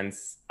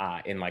France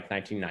in like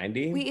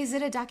 1990. Wait, is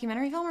it a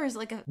documentary film or is it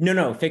like a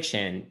No,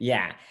 fiction.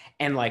 Yeah.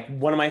 And like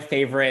one of my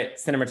favorite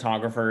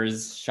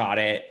cinematographers shot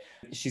it.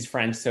 She's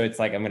French, so it's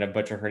like I'm gonna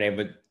butcher her name,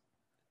 but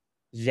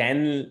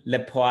Jeanne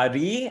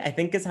Lepoirie, I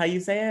think is how you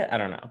say it. I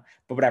don't know,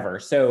 but whatever.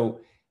 So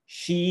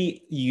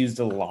she used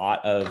a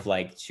lot of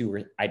like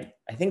I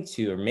think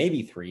two or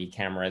maybe three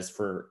cameras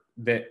for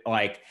the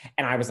like,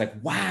 and I was like,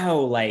 wow,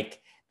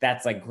 like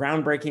that's like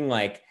groundbreaking.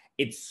 Like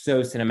it's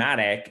so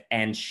cinematic,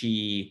 and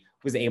she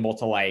was able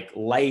to like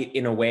light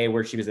in a way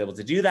where she was able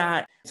to do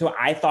that. So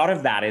I thought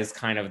of that as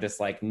kind of this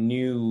like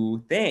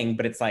new thing,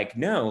 but it's like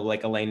no,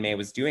 like Elaine May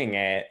was doing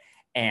it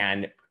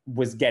and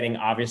was getting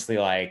obviously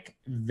like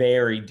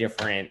very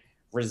different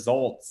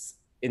results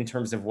in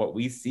terms of what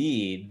we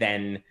see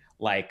than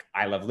like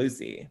I Love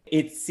Lucy.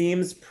 It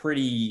seems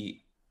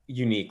pretty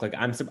unique. Like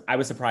I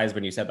was surprised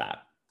when you said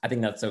that. I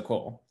think that's so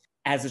cool.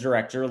 As a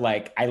director,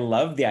 like I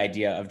love the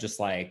idea of just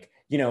like,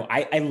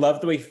 I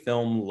love the way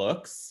film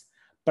looks,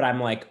 but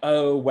I'm like,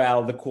 oh,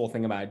 well, the cool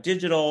thing about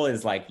digital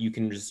is like you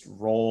can just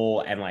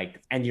roll and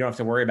you don't have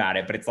to worry about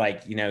it. But it's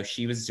like,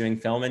 she was doing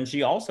film and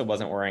she also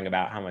wasn't worrying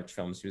about how much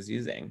film she was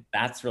using.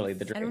 That's really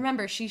the dream. And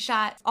remember, she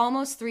shot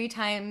almost three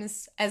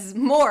times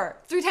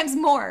more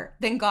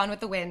than Gone with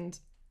the Wind,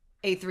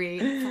 a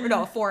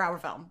 4-hour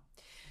film.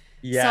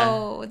 Yeah.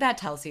 So that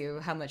tells you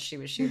how much she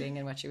was shooting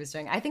and what she was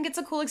doing. I think it's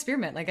a cool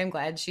experiment. Like, I'm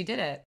glad she did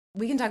it.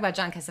 We can talk about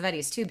John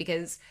Cassavetes too,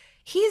 because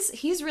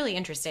he's really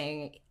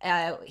interesting.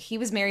 He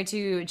was married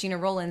to Gina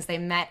Rowlands. They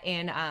met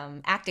in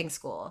acting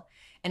school.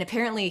 And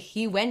apparently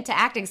he went to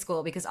acting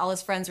school because all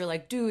his friends were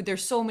like, dude,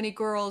 there's so many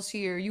girls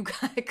here. You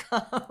gotta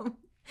come.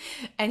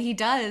 And he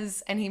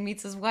does. And he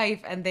meets his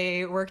wife and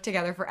they work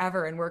together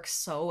forever and work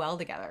so well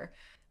together.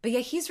 But yeah,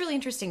 he's really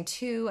interesting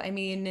too. I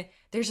mean,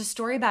 there's a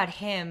story about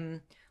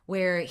him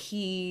where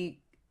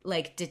he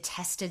like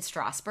detested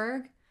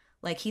Strasberg.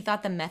 Like he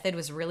thought the method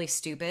was really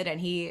stupid,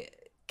 and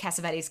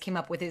Cassavetes came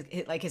up with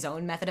his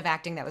own method of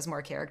acting that was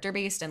more character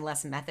based and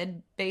less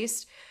method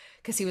based,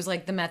 because he was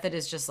like, the method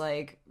is just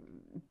like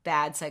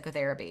bad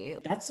psychotherapy.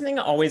 That's something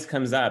that always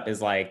comes up is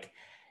like,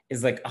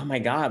 oh my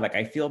God, like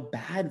I feel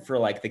bad for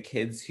like the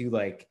kids who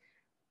like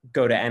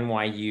go to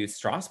NYU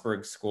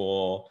Strasberg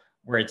school,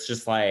 where it's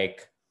just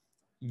like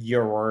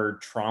your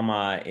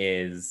trauma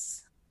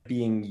is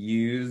being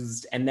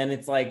used. And then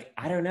it's like,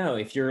 I don't know,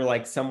 if you're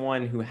like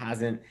someone who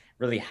hasn't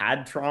really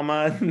had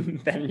trauma,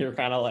 then you're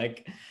kind of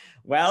like,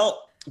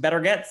 well,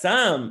 better get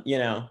some.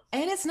 And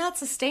it's not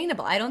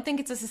sustainable. I don't think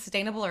it's a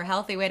sustainable or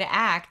healthy way to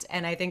act.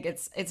 And I think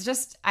it's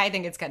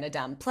kind of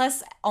dumb.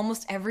 Plus,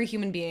 almost every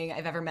human being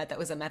I've ever met that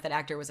was a method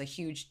actor was a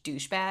huge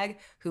douchebag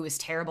who was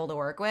terrible to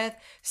work with.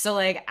 So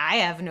like, I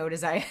have no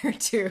desire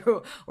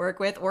to work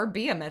with or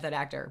be a method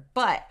actor.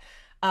 But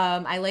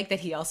I like that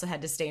he also had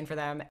disdain for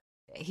them.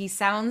 He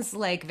sounds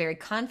like very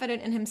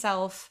confident in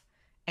himself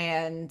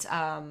and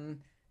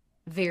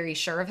very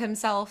sure of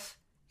himself.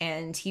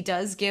 And he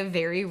does give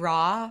very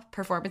raw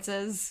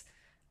performances.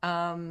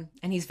 And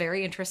he's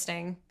very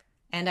interesting.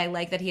 And I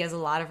like that he has a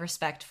lot of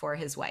respect for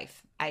his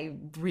wife. I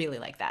really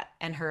like that.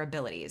 And her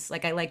abilities.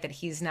 Like, I like that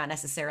he's not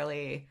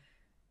necessarily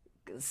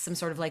some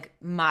sort of like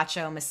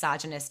macho,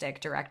 misogynistic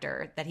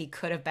director that he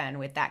could have been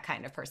with that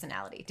kind of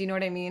personality. Do you know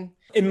what I mean?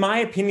 In my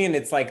opinion,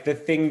 it's like the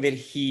thing that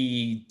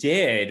he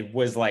did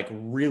was like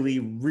really,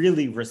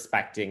 really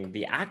respecting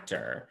the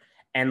actor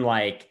and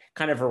like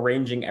kind of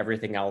arranging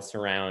everything else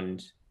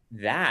around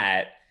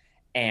that,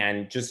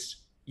 and just,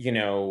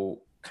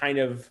 kind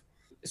of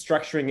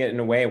structuring it in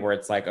a way where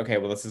it's like, okay,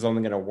 well, this is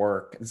only going to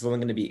work. This is only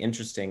going to be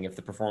interesting if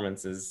the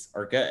performances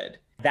are good.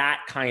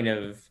 That kind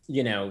of,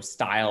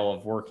 style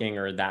of working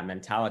or that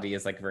mentality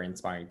is like very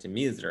inspiring to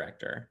me as a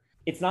director.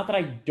 It's not that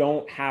I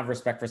don't have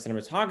respect for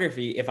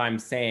cinematography if I'm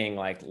saying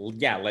like,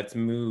 yeah,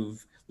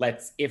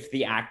 if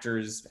the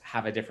actors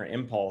have a different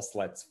impulse,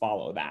 let's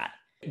follow that.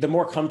 The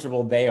more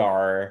comfortable they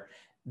are,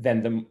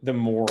 then the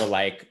more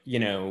like,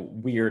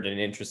 weird and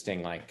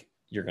interesting like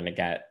you're going to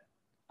get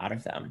out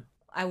of them.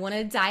 I want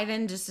to dive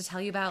in just to tell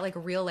you about like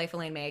real life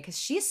Elaine May, because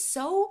she's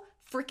so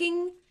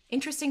freaking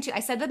interesting too. I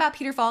said that about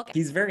Peter Falk.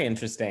 He's very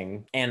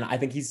interesting, and I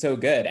think he's so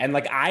good. And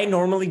like, I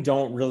normally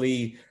don't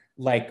really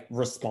like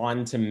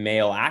respond to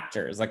male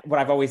actors. Like what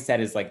I've always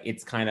said is like,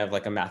 it's kind of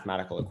like a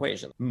mathematical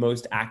equation.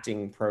 Most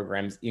acting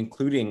programs,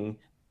 including,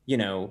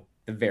 the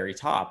very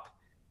top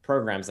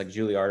programs like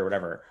Juilliard or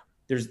whatever,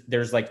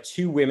 there's like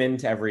 2 women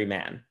to every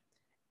man.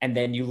 And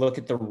then you look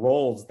at the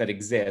roles that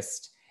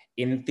exist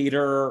in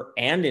theater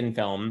and in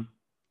film,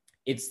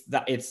 it's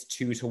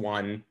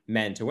 2-to-1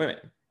 men to women.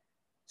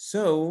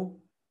 So,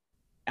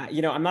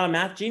 I'm not a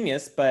math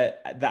genius,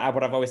 but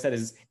what I've always said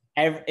is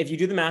if you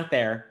do the math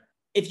there,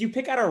 if you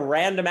pick out a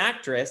random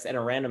actress and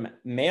a random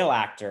male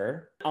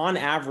actor, on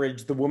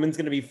average, the woman's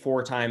going to be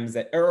 4 times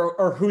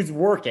or who's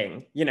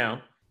working,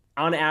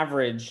 on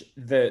average,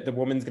 the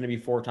woman's going to be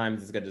 4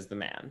 times as good as the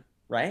man,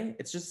 right?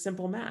 It's just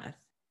simple math.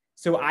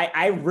 So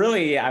I'm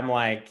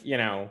like,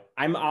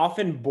 I'm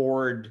often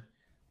bored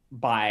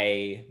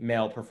by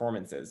male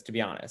performances, to be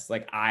honest.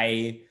 Like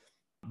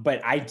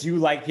But I do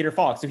like Peter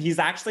Falk. So he's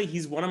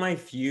one of my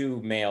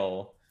few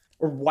male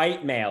or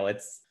white male. I'm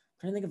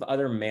trying to think of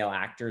other male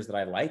actors that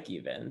I like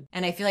even.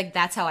 And I feel like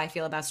that's how I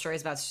feel about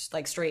stories about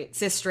like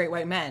straight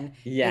white men.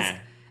 Is Yeah.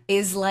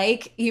 is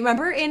like, you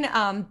remember in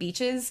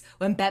Beaches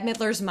when Bette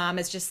Midler's mom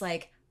is just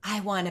like, I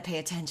want to pay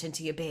attention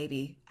to you,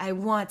 baby. I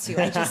want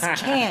to. I just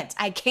can't.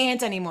 I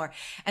can't anymore.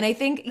 And I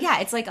think, yeah,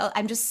 it's like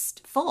I'm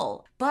just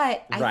full.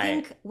 But I Right.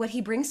 think what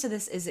he brings to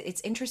this is it's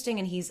interesting,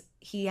 and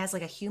he has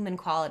like a human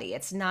quality.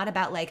 It's not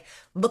about like,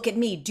 look at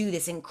me do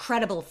this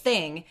incredible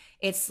thing.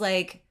 It's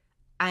like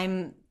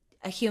I'm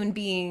a human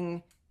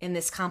being in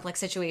this complex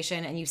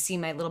situation, and you see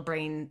my little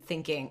brain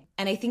thinking.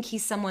 And I think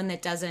he's someone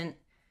that doesn't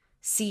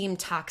seem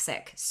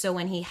toxic. So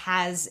when he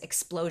has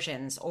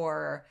explosions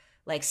or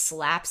like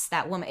slaps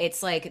that woman,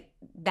 it's like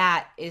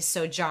that is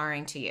so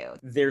jarring to you.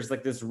 There's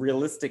like this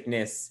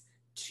realisticness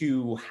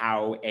to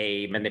how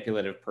a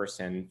manipulative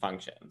person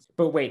functions.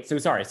 But wait, so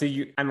sorry. So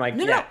I'm like,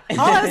 No, yeah.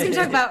 no. All I was going to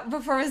talk about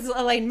before was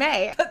Elaine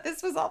May, but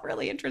this was all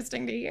really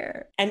interesting to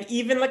hear. And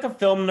even like a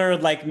film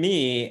nerd like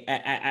me,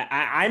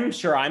 I'm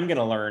sure I'm going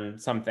to learn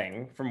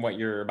something from what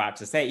you're about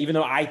to say, even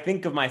though I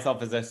think of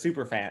myself as a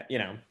super fan, you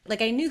know.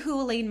 Like I knew who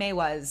Elaine May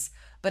was,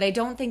 but I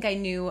don't think I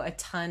knew a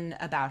ton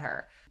about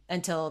her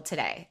until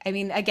today. I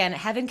mean, again,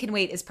 Heaven Can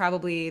Wait is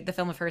probably the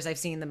film of hers I've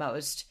seen the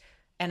most,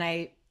 and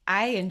I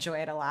enjoy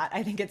it a lot.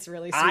 I think it's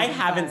really sweet. I and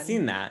haven't fun.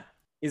 seen that.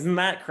 Isn't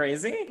that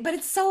crazy? But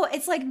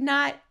it's like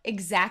not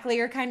exactly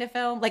your kind of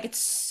film. Like it's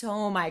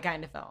so my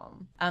kind of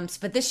film.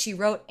 But this she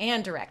wrote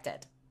and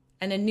directed.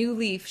 And A New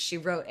Leaf she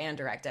wrote and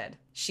directed.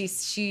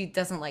 She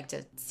doesn't like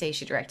to say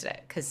she directed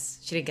it because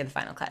she didn't get the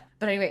final cut.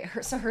 But anyway,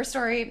 her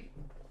story,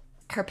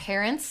 her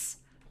parents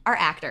are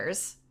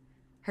actors.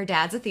 Her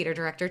dad's a theater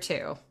director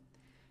too.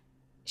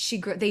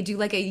 They do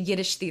like a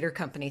Yiddish theater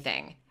company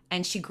thing.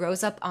 And she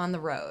grows up on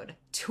the road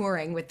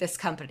touring with this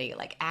company,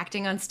 like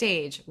acting on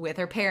stage with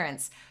her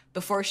parents.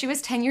 Before she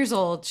was 10 years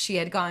old, she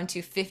had gone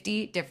to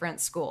 50 different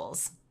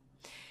schools.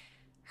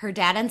 Her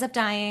dad ends up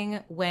dying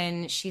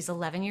when she's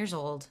 11 years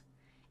old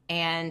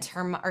and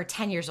or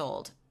 10 years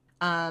old.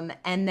 And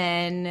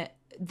then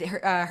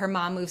her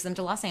mom moves them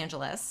to Los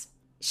Angeles.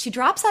 She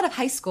drops out of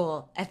high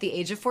school at the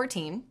age of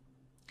 14.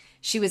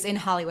 She was in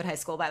Hollywood High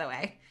School, by the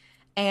way.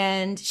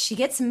 And she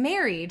gets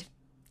married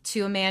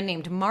to a man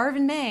named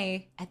Marvin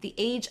May at the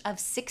age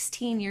of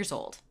 16 years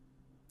old.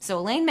 So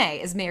Elaine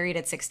May is married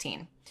at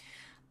 16,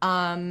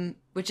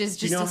 which is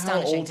just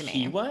astonishing to me.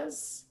 He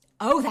was?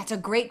 Oh, that's a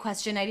great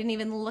question. I didn't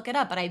even look it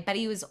up, but I bet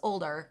he was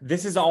older.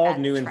 This is all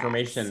new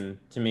information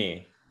to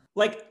me.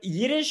 Like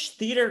Yiddish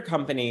theater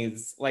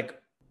companies, like,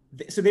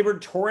 so they were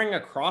touring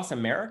across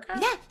America?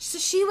 Yeah, so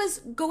she was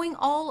going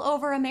all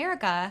over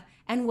America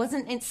and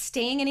wasn't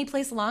staying any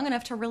place long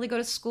enough to really go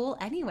to school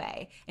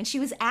anyway. And she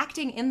was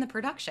acting in the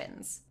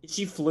productions. Is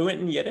she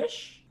fluent in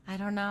Yiddish? I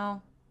don't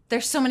know.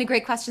 There's so many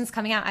great questions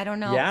coming out. I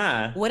don't know.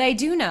 Yeah. What I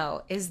do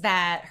know is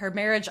that her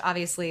marriage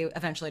obviously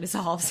eventually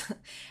dissolves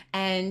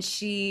and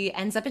she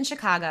ends up in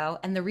Chicago.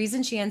 And the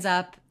reason she ends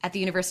up at the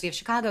University of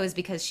Chicago is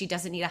because she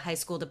doesn't need a high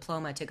school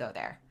diploma to go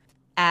there.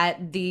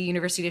 At the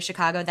University of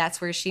Chicago,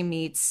 that's where she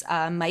meets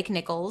Mike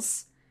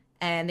Nichols,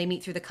 and they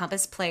meet through the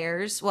Compass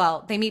Players.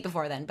 Well, they meet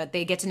before then, but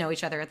they get to know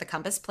each other at the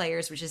Compass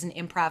Players, which is an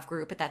improv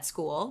group at that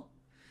school.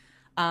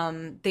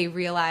 They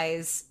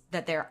realize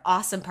that they're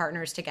awesome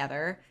partners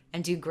together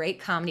and do great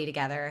comedy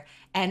together.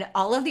 And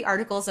all of the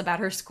articles about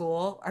her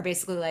school are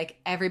basically like,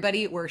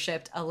 everybody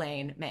worshipped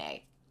Elaine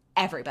May.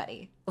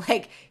 Everybody.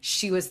 Like,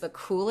 she was the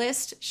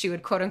coolest. She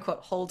would quote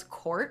unquote hold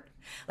court.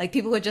 Like,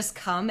 people would just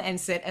come and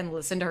sit and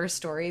listen to her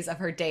stories of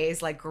her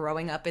days, like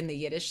growing up in the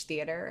Yiddish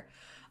theater.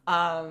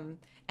 And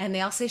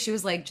they all say she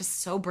was like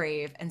just so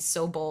brave and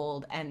so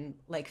bold and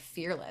like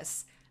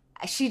fearless.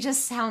 She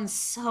just sounds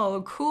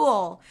so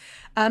cool.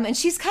 And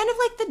she's kind of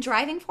like the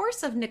driving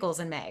force of Nichols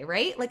and May,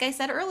 right? Like I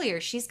said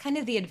earlier, she's kind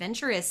of the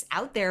adventurous,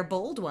 out there,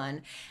 bold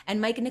one. And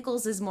Mike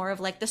Nichols is more of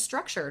like the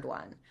structured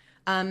one.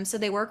 So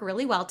they work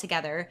really well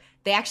together.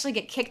 They actually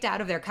get kicked out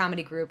of their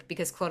comedy group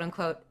because, quote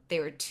unquote, they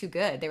were too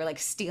good. They were like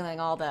stealing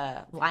all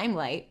the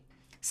limelight.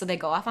 So they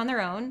go off on their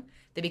own.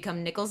 They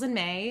become Nichols and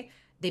May.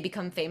 They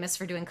become famous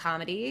for doing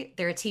comedy.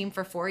 They're a team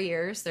for 4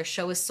 years. Their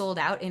show is sold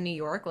out in New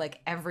York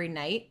like every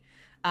night.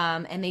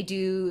 And they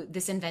do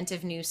this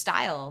inventive new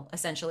style,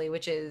 essentially,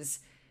 which is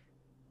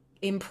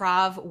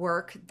improv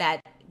work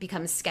that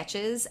becomes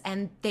sketches.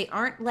 And they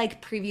aren't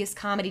like previous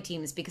comedy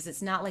teams because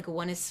it's not like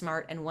one is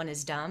smart and one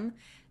is dumb.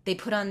 They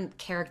put on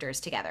characters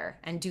together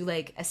and do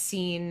like a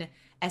scene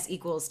as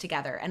equals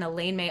together. And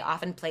Elaine May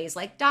often plays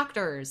like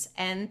doctors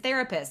and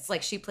therapists.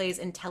 Like she plays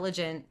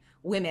intelligent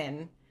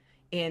women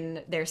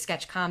in their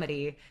sketch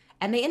comedy.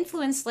 And they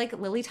influenced like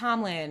Lily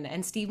Tomlin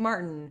and Steve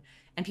Martin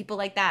and people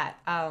like that.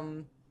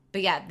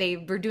 But yeah, they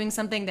were doing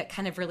something that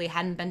kind of really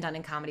hadn't been done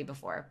in comedy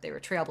before. They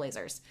were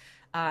trailblazers.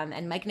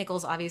 And Mike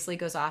Nichols obviously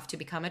goes off to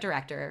become a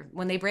director.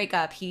 When they break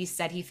up, he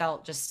said he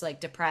felt just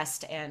like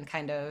depressed and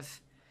kind of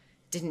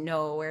didn't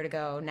know where to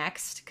go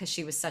next because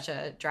she was such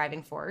a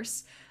driving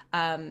force.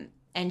 And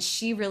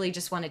she really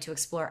just wanted to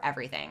explore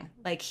everything.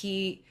 Like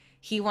he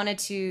wanted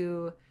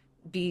to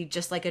be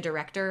just like a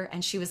director,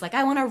 and she was like,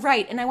 I want to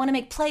write and I want to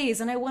make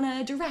plays and I want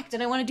to direct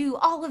and I want to do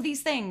all of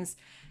these things.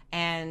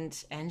 And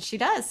she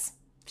does.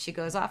 She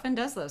goes off and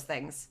does those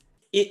things.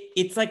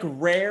 It's like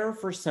rare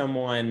for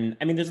someone.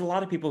 I mean, there's a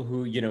lot of people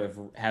who,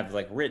 have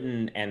like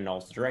written and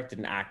also directed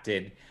and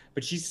acted,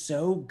 but she's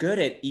so good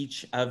at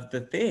each of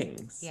the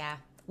things. Yeah.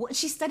 Well,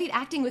 she studied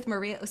acting with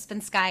Maria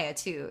Ouspenskaya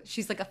too.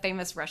 She's like a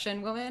famous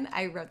Russian woman.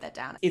 I wrote that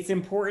down. It's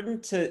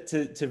important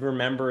to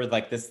remember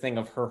like this thing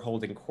of her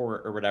holding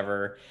court or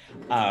whatever,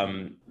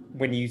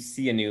 when you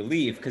see A New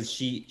Leaf, because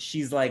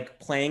she's like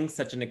playing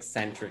such an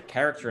eccentric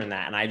character in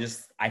that, and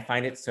I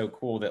find it so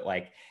cool that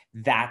like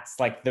that's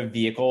like the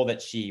vehicle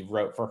that she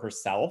wrote for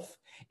herself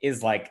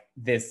is like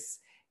this.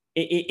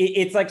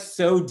 It's like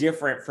so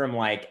different from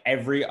like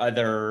every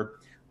other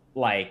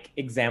like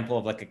example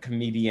of like a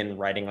comedian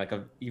writing like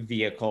a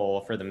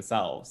vehicle for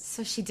themselves.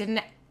 So she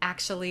didn't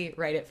actually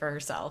write it for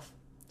herself.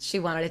 She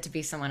wanted it to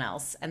be someone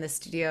else, and the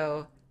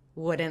studio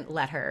wouldn't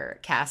let her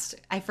cast.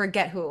 I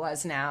forget who it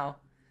was now.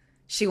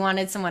 She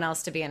wanted someone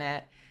else to be in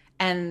it.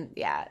 And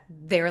yeah,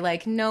 they were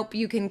like, nope,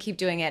 you can keep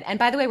doing it. And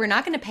by the way, we're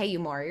not going to pay you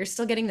more. You're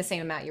still getting the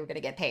same amount you were going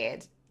to get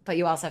paid, but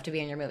you also have to be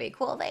in your movie.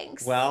 Cool,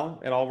 thanks.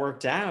 Well, it all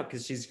worked out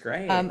because she's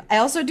great. I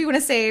also do want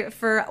to say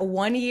for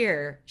 1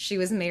 year, she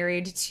was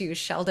married to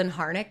Sheldon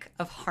Harnick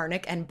of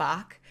Harnick and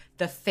Bach,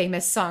 the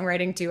famous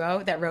songwriting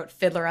duo that wrote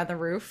Fiddler on the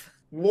Roof.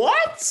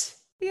 What?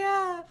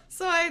 Yeah.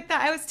 So I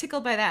thought I was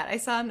tickled by that. I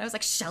saw him and I was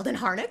like, Sheldon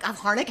Harnick of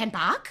Harnick and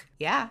Bach?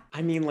 Yeah.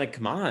 I mean, like,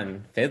 come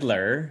on,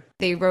 Fiddler.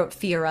 They wrote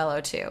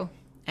Fiorello too,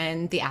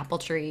 and The Apple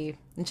Tree,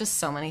 and just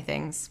so many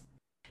things.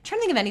 I'm trying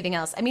to think of anything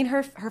else. I mean,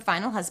 her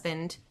final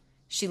husband,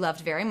 she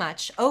loved very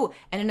much. Oh,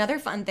 and another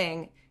fun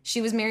thing, she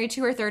was married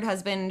to her third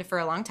husband for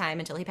a long time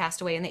until he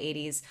passed away in the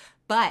 80s,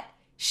 but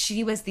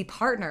she was the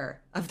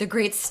partner of the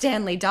great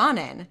Stanley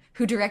Donen,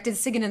 who directed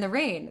Singin' in the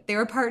Rain. They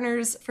were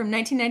partners from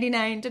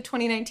 1999 to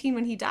 2019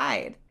 when he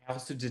died. I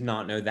also did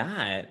not know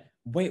that.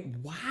 Wait,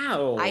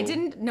 wow. I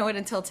didn't know it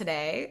until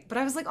today, but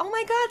I was like, oh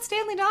my God,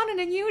 Stanley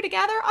Donen and you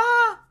together?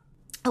 Ah!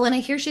 Oh, and I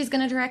hear she's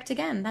going to direct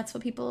again. That's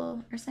what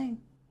people are saying.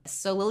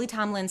 So Lily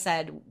Tomlin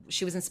said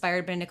she was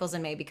inspired by Nichols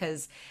and May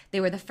because they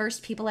were the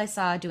first people I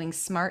saw doing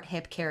smart,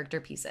 hip character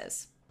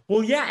pieces.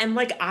 Well, yeah, and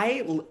like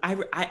I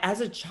as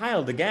a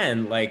child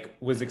again, like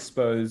was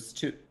exposed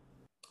to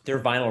their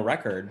vinyl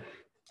record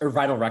or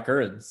vinyl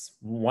records,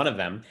 one of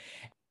them,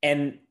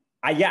 and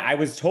I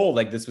was told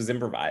like this was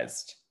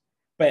improvised.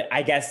 But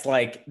I guess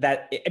like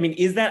that, I mean,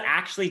 is that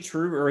actually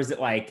true, or is it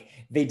like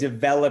they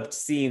developed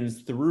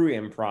scenes through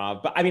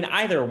improv? But I mean,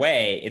 either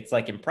way, it's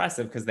like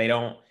impressive because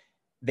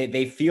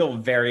they feel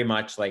very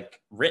much like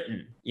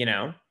written, you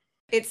know?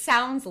 It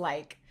sounds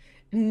like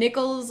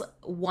Nichols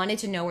wanted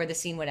to know where the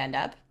scene would end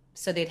up.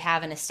 So they'd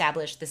have an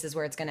established, this is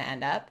where it's going to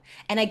end up.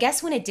 And I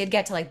guess when it did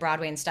get to like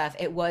Broadway and stuff,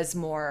 it was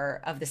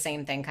more of the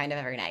same thing kind of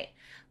every night.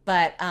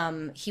 But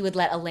he would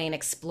let Elaine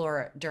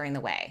explore during the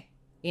way,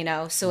 you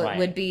know? So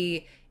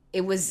Right.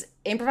 it was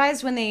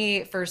improvised when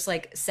they first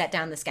like set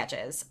down the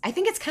sketches. I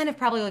think it's kind of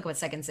probably like what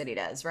Second City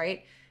does,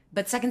 right?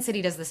 But Second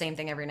City does the same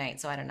thing every night,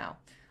 so I don't know.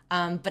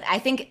 But I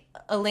think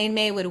Elaine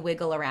May would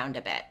wiggle around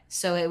a bit.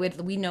 So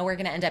we know we're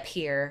going to end up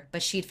here,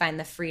 but she'd find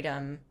the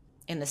freedom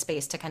in the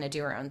space to kind of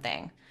do her own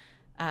thing.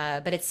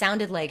 But it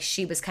sounded like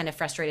she was kind of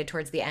frustrated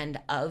towards the end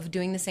of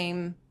doing the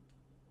same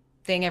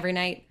thing every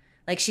night.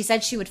 Like she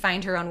said she would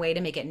find her own way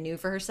to make it new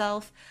for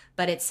herself,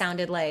 but it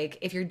sounded like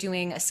if you're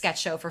doing a sketch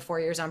show for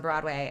 4 years on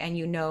Broadway and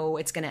you know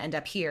it's going to end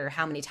up here,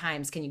 how many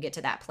times can you get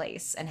to that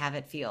place and have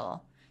it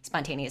feel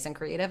spontaneous and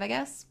creative, I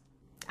guess?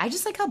 I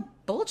just like how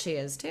bold she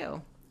is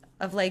too,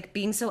 of like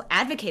being so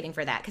advocating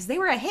for that, because they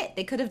were a hit.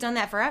 They could have done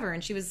that forever.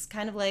 And she was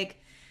kind of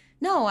like,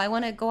 no, I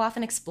want to go off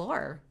and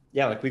explore.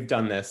 Yeah, like we've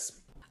done this.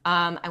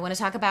 I want to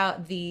talk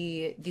about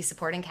the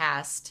supporting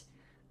cast.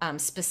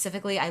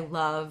 Specifically, I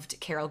loved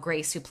Carol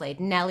Grace, who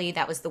played Nellie.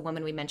 That was the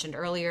woman we mentioned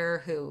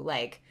earlier who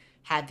like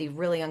had the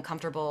really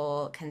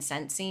uncomfortable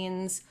consent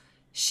scenes.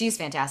 She's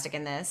fantastic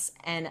in this.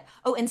 And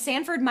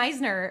Sanford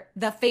Meisner,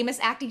 the famous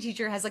acting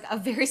teacher, has like a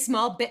very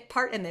small bit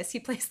part in this. He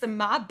plays the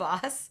mob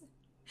boss.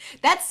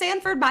 That's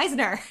Sanford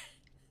Meisner.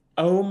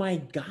 Oh my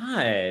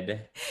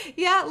God.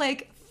 Yeah,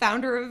 like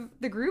founder of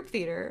the group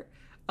theater.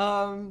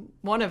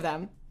 One of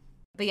them.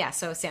 But yeah,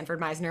 so Sanford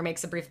Meisner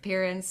makes a brief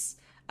appearance.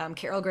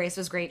 Carol Grace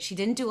was great. She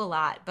didn't do a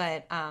lot,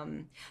 but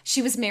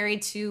she was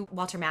married to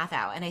Walter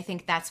Matthau, and I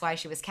think that's why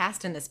she was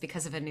cast in this,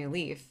 because of A New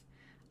Leaf.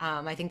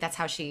 I think that's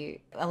how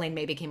Elaine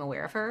May became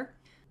aware of her.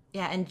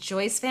 Yeah, and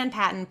Joyce Van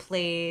Patten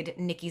played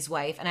Nikki's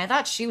wife, and I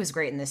thought she was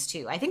great in this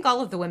too. I think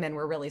all of the women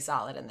were really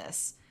solid in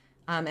this.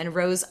 And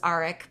Rose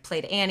Arick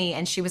played Annie,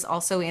 and she was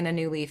also in A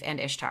New Leaf and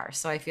Ishtar.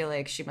 So I feel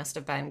like she must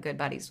have been good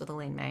buddies with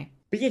Elaine May.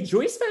 But yeah,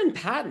 Joyce Van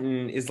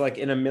Patten is like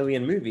in a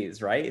million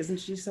movies, right? Isn't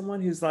she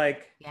someone who's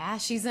like... Yeah,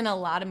 she's in a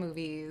lot of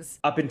movies.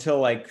 Up until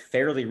like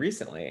fairly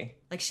recently.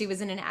 Like she was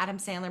in an Adam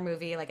Sandler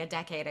movie like a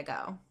decade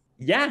ago.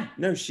 Yeah,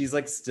 no, she's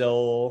like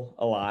still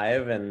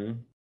alive.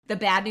 And The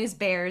Bad News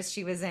Bears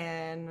she was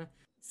in.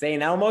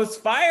 St. Elmo's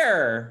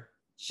Fire.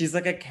 She's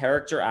like a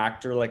character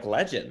actor, like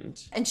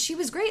legend. And she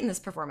was great in this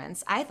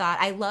performance. I thought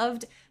I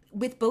loved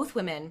with both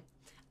women.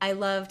 I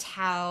loved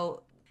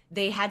how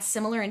they had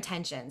similar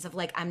intentions of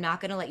like, I'm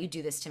not going to let you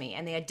do this to me.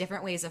 And they had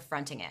different ways of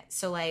fronting it.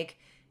 So like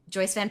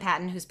Joyce Van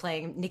Patten, who's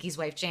playing Nikki's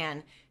wife,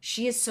 Jan,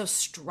 she is so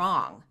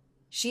strong.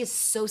 She is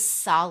so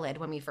solid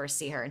when we first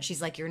see her. And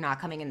she's like, you're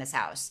not coming in this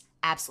house.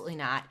 Absolutely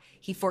not.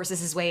 He forces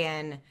his way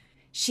in.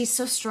 She's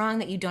so strong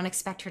that you don't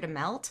expect her to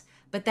melt.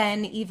 But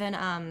then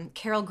even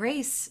Carol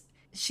Grace,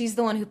 she's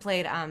the one who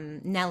played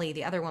Nellie,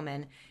 the other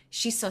woman.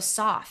 She's so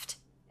soft,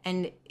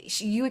 and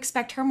you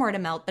expect her more to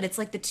melt, but it's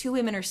like the two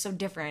women are so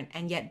different,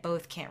 and yet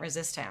both can't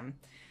resist him.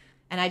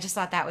 And I just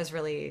thought that was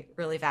really,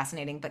 really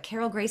fascinating. But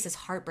Carol Grace is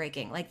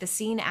heartbreaking. Like the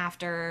scene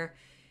after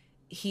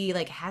he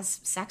like has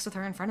sex with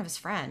her in front of his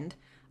friend,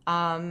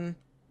 and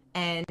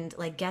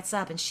like gets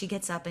up, and she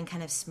gets up and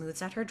kind of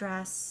smooths out her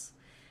dress,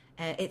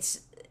 and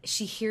it's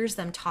she hears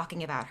them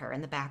talking about her in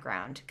the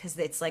background because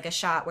it's like a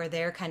shot where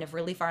they're kind of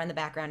really far in the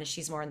background and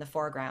she's more in the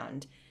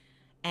foreground,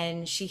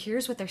 and she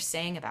hears what they're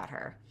saying about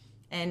her.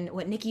 And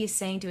what Nikki is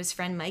saying to his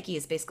friend Mikey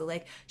is basically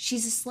like,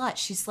 she's a slut.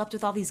 She slept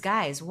with all these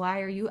guys.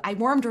 Why are you? I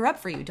warmed her up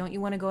for you. Don't you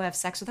want to go have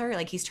sex with her?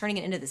 Like he's turning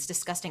it into this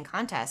disgusting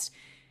contest.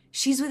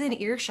 She's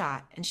within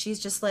earshot and she's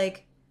just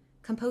like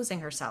composing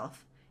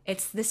herself.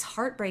 It's this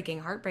heartbreaking,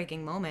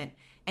 heartbreaking moment.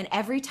 And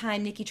every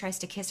time Nikki tries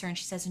to kiss her and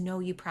she says, no,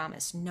 you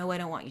promised. No, I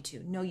don't want you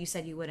to. No, you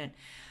said you wouldn't.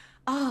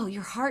 Oh,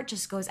 your heart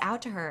just goes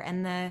out to her.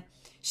 And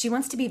she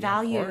wants to be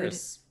valued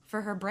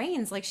for her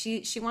brains. Like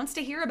she wants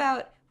to hear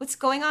about what's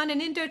going on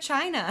in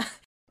Indochina.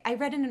 I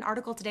read in an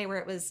article today where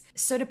it was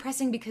so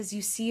depressing because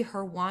you see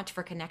her want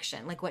for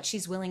connection, like what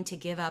she's willing to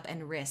give up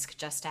and risk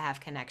just to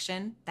have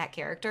connection, that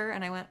character.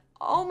 And I went,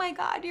 oh my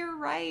God, you're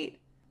right.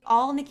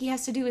 All Nikki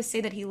has to do is say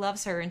that he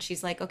loves her. And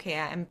she's like,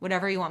 okay,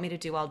 whatever you want me to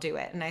do, I'll do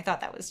it. And I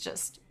thought that was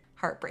just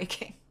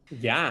heartbreaking.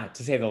 Yeah,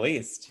 to say the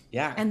least.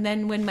 Yeah. And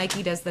then when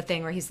Mikey does the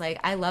thing where he's like,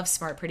 I love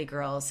smart, pretty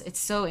girls. It's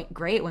so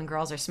great when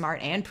girls are smart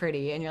and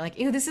pretty. And you're like,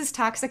 ew, this is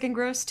toxic and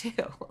gross too.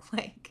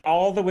 Like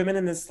all the women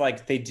in this,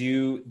 like they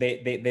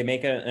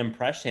make an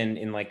impression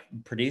in like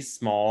pretty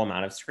small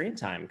amount of screen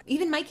time.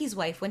 Even Mikey's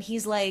wife, when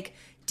he's like,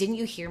 didn't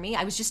you hear me?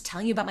 I was just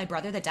telling you about my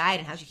brother that died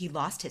and how he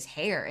lost his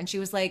hair. And she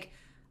was like,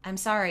 I'm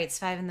sorry, it's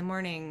 5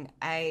 a.m.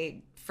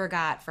 I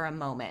forgot for a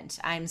moment.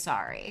 I'm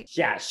sorry.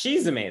 Yeah,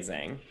 she's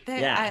amazing.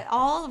 Yeah.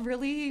 All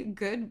really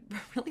good,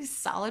 really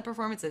solid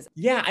performances.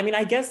 Yeah, I mean,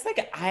 I guess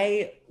like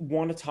I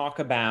want to talk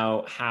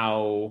about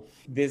how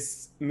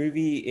this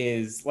movie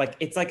is like,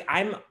 it's like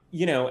I'm,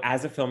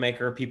 as a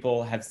filmmaker,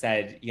 people have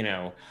said,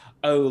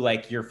 oh,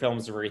 like your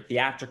films are very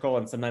theatrical.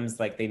 And sometimes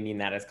like they mean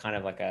that as kind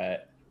of like a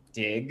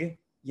dig,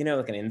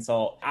 like an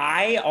insult.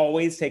 I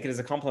always take it as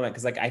a compliment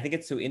because like I think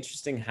it's so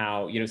interesting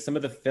how, some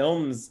of the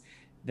films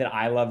that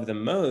I love the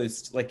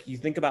most, like you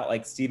think about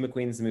like Steve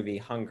McQueen's movie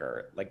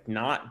Hunger, like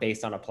not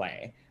based on a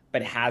play,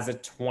 but has a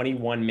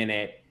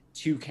 21-minute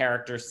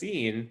 2-character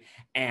scene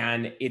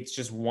and it's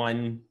just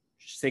one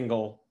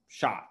single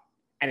shot.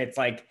 And it's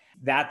like,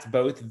 that's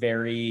both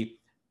very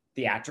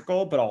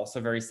theatrical, but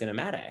also very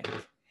cinematic.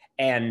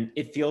 And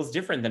it feels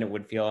different than it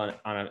would feel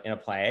in a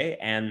play.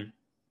 And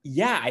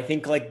yeah, I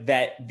think like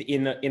that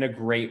in a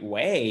great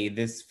way,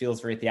 this feels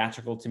very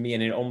theatrical to me.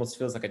 And it almost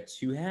feels like a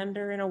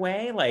two-hander in a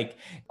way. Like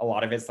a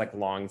lot of it's like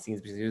long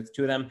scenes between the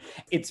two of them.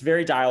 It's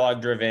very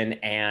dialogue driven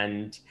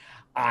and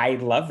I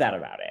love that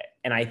about it.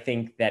 And I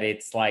think that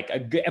it's like a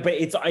good, but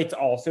it's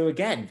also,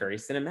 again, very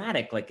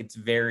cinematic. Like it's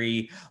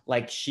very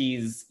like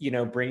she's,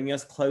 bringing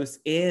us close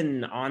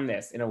in on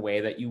this in a way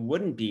that you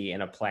wouldn't be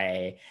in a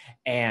play.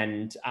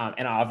 And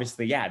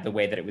obviously, yeah, the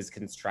way that it was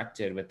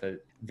constructed with the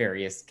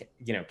various,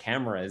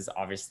 cameras,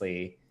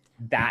 obviously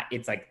that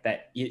it's like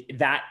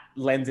that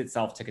lends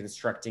itself to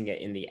constructing it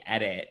in the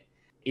edit.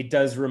 It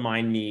does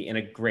remind me in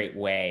a great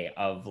way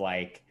of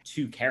like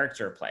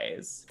 2-character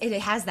plays. It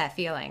has that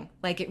feeling.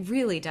 Like it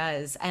really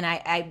does. And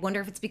I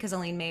wonder if it's because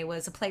Elaine May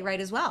was a playwright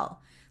as well.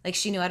 Like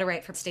she knew how to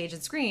write for stage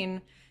and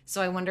screen.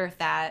 So I wonder if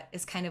that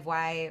is kind of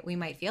why we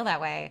might feel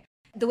that way.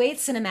 The way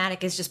it's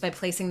cinematic is just by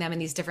placing them in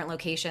these different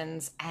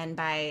locations and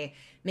by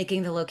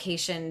making the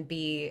location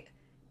be,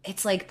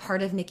 it's like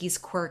part of Nikki's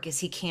quirk is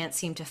he can't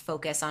seem to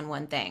focus on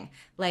one thing.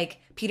 Like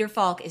Peter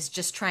Falk is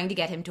just trying to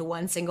get him to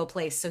one single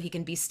place so he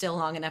can be still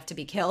long enough to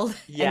be killed.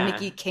 Yeah. And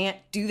Nikki can't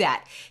do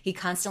that. He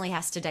constantly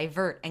has to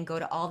divert and go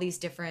to all these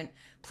different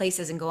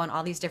places and go on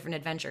all these different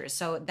adventures.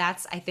 So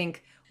that's, I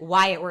think,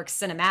 why it works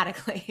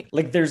cinematically.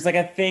 Like there's like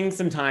a thing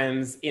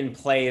sometimes in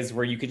plays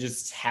where you could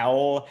just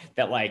tell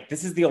that like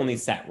this is the only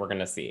set we're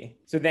gonna see.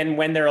 So then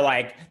when they're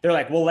like,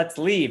 well, let's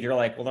leave. You're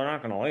like, well, they're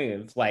not gonna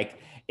leave. Like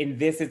in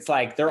this, it's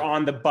like they're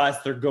on the bus,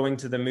 they're going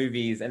to the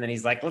movies, and then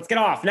he's like, let's get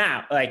off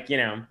now. Like,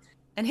 And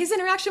his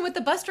interaction with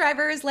the bus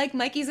driver is like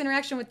Mikey's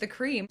interaction with the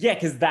cream. Yeah,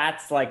 because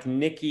that's like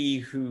Nikki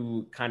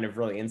who kind of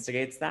really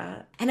instigates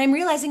that. And I'm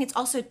realizing it's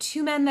also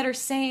 2 men that are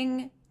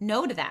saying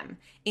no to them.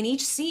 In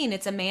each scene,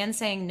 it's a man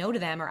saying no to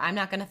them, or I'm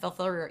not going to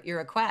fulfill your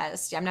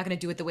request. I'm not going to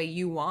do it the way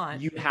you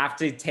want. You have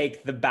to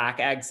take the back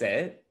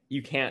exit.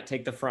 you can't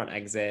take the front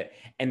exit.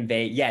 And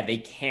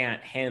they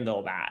can't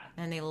handle that.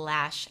 And they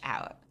lash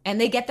out.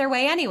 And they get their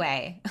way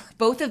anyway.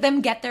 Both of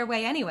them get their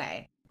way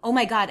anyway. Oh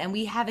my God. And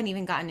we haven't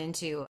even gotten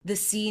into the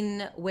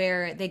scene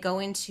where they go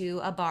into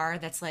a bar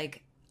that's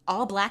like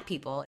all Black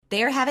people.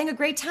 They are having a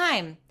great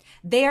time.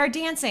 They are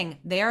dancing.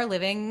 They are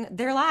living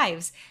their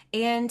lives.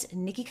 And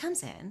Nikki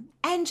comes in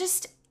and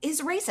just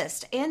is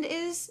racist and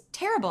is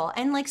terrible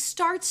and like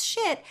starts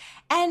shit.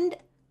 And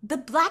the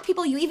Black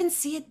people, you even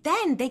see it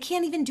then. They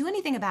can't even do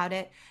anything about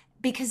it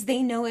because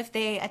they know if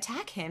they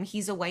attack him,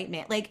 he's a white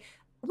man. Like,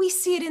 we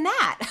see it in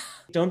that.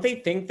 Don't they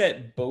think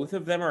that both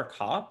of them are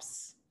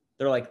cops?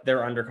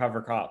 They're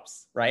undercover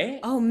cops, right?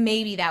 Oh,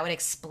 maybe that would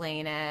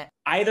explain it.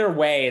 Either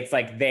way, it's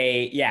like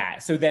yeah.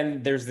 So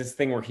then there's this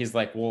thing where he's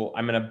like, well,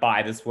 I'm going to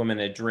buy this woman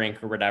a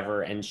drink or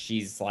whatever. And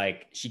she's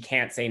like, she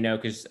can't say no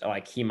because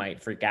like he might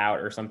freak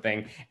out or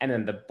something. And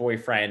then the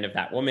boyfriend of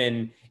that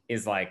woman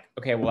is like,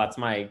 okay, well, that's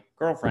my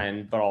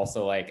girlfriend, but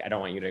also like, I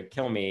don't want you to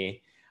kill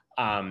me.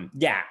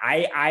 Yeah,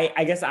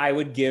 I guess I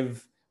would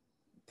give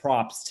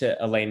props to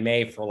Elaine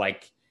May for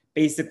like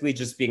basically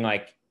just being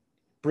like,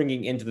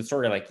 bringing into the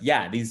story, like,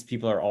 yeah, these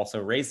people are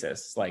also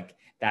racist. Like,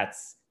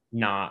 that's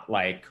not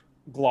like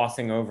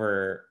glossing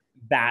over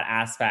that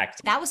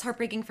aspect. That was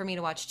heartbreaking for me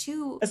to watch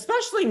too.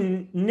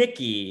 Especially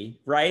Nikki,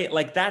 right?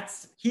 Like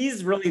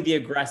he's really the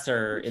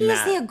aggressor in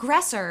that. He's the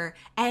aggressor.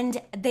 And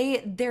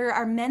there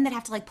are men that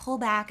have to like pull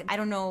back. I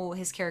don't know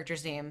his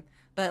character's name,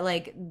 but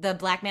like the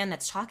Black man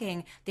that's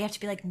talking, they have to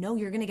be like, no,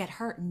 you're going to get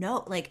hurt.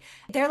 No, like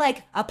they're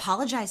like,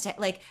 apologize to,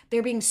 like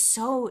they're being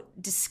so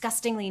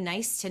disgustingly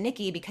nice to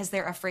Nikki because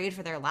they're afraid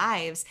for their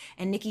lives.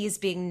 And Nikki is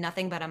being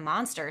nothing but a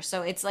monster.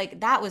 So it's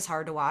like, that was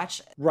hard to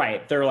watch.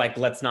 Right. They're like,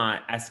 let's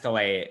not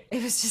escalate.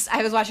 It was just,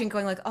 I was watching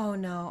going like, oh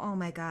no, oh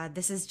my God,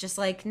 this is just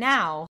like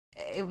now.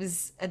 It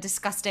was a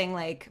disgusting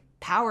like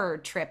power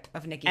trip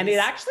of Nikki's. And it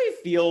actually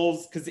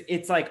feels, because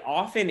it's like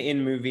often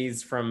in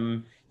movies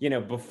from,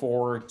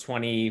 before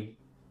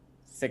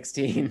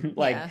 2016,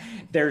 like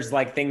there's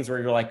like things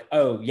where you're like,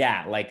 oh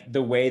yeah, like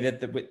the way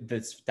that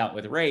that's dealt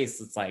with race,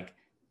 it's like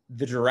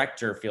the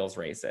director feels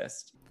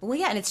racist. Well,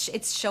 yeah, and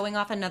it's showing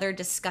off another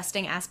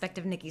disgusting aspect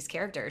of Nikki's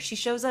character. She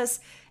shows us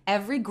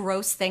every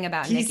gross thing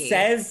about Nikki. He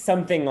says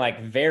something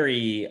like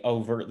very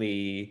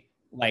overtly,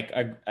 like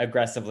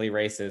aggressively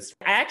racist.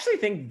 I actually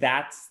think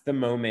that's the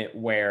moment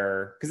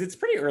where, because it's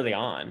pretty early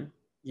on.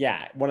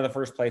 Yeah, one of the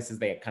first places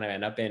they kind of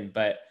end up in,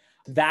 but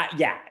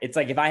it's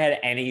like if I had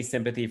any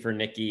sympathy for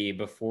Nikki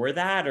before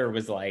that or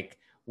was like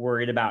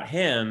worried about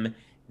him,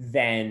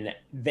 then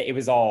it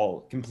was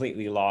all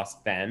completely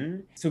lost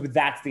then. So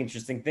that's the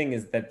interesting thing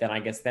is that then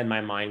I guess then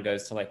my mind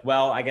goes to like,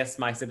 well, I guess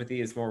my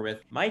sympathy is more with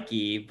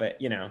Mikey, but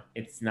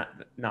it's not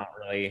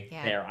really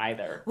there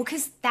either. Well,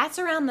 because that's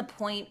around the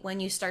point when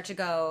you start to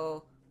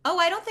go, oh,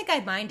 I don't think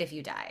I'd mind if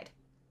you died.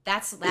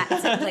 That's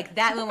like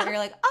that moment where you're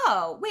like,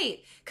 oh,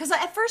 wait. Because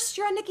at first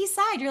you're on Nikki's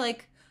side. You're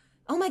like,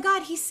 oh my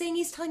God, he's saying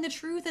he's telling the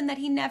truth and that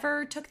he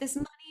never took this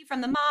money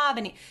from the mob.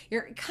 And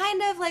you're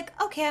kind of like,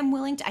 okay,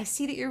 I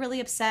see that you're really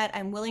upset.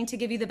 I'm willing to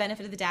give you the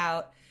benefit of the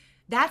doubt.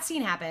 That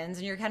scene happens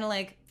and you're kind of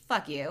like,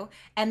 fuck you.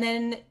 And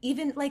then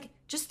even like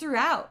just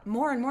throughout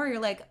more and more, you're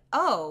like,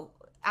 oh,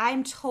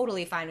 I'm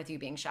totally fine with you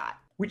being shot.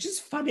 Which is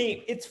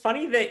funny. It's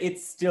funny that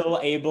it's still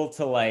able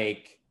to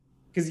like,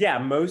 because yeah,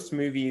 most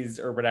movies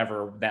or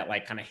whatever that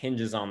like kind of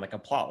hinges on like a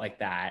plot like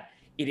that,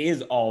 it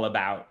is all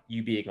about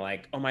you being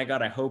like, oh my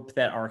God, I hope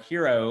that our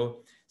hero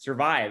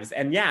survives.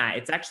 And yeah,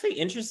 it's actually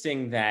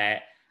interesting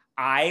that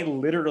I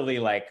literally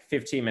like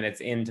 15 minutes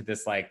into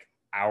this like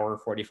hour,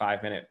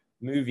 45-minute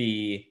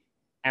movie,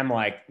 I'm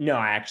like, no,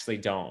 I actually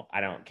don't.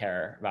 I don't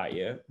care about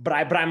you. But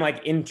I'm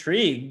like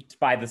intrigued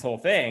by this whole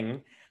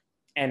thing.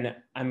 And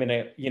I'm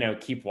gonna,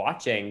 keep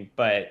watching.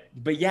 But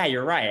yeah,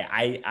 you're right.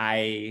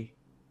 I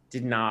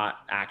did not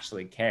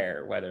actually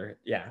care whether,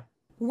 yeah.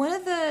 One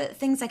of the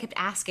things I kept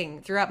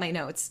asking throughout my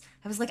notes,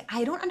 I was like,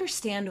 I don't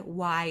understand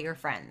why you're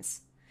friends.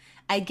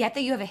 I get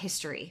that you have a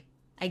history.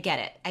 I get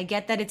it. I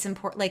get that it's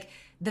important. Like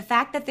the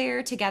fact that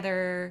they're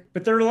together.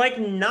 But they're like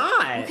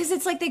not. Because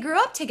it's like they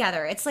grew up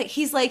together. It's like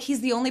he's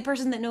the only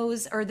person that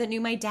knows or that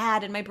knew my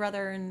dad and my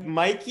brother. And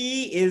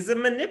Mikey is a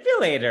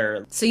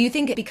manipulator. So you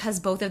think because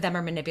both of them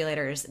are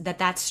manipulators,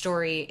 that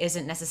story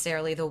isn't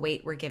necessarily the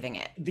weight we're giving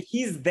it?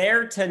 He's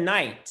there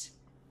tonight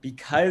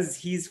because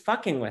he's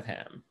fucking with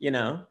him,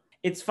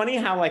 It's funny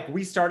how like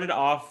we started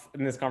off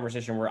in this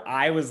conversation where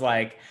I was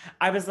like,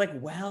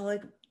 well,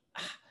 like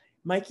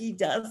Mikey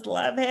does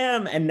love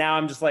him. And now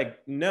I'm just like,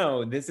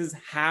 no, this is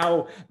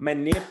how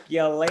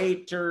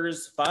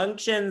manipulators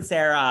function,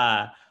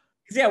 Sarah.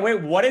 Because yeah,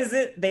 wait, what is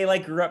it? They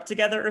like grew up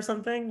together or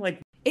something? Like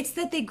it's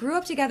that they grew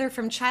up together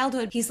from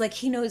childhood. He's like,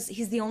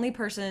 he's the only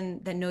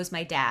person that knows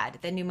my dad,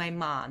 that knew my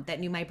mom, that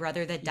knew my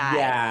brother that died.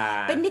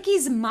 Yeah. But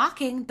Nikki's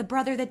mocking the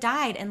brother that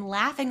died and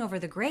laughing over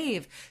the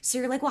grave. So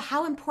you're like, well,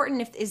 how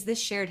important is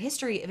this shared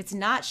history if it's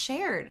not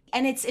shared?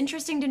 And it's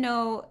interesting to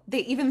know they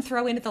even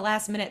throw in at the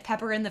last minute,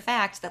 pepper in the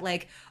fact that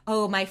like,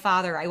 oh, my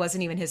father, I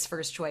wasn't even his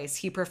first choice.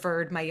 He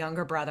preferred my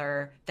younger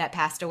brother that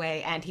passed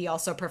away. And he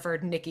also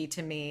preferred Nikki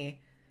to me.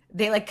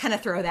 They like kind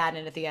of throw that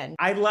in at the end.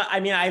 I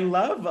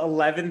love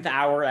 11th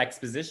hour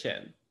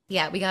exposition.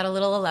 Yeah, we got a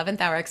little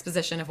 11th hour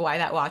exposition of why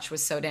that watch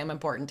was so damn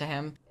important to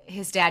him.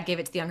 His dad gave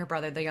it to the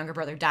younger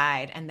brother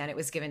died, and then it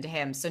was given to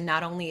him. So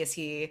not only is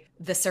he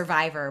the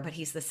survivor, but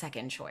he's the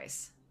second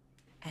choice.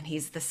 And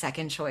he's the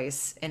second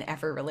choice in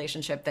every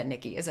relationship that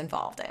Nikki is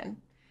involved in.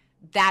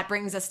 That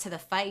brings us to the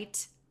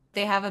fight.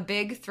 They have a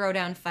big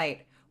throwdown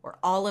fight where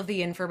all of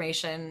the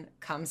information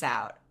comes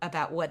out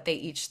about what they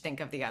each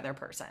think of the other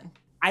person.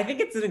 I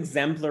think it's an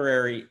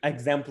exemplary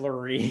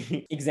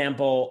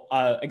example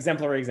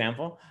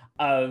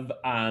of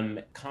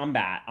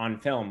combat on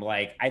film.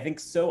 Like, I think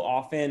so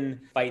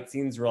often fight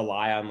scenes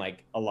rely on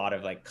like a lot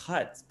of like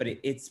cuts, but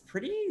it's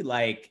pretty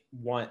like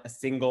a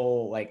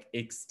single like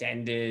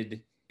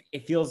extended.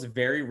 It feels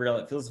very real.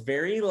 It feels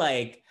very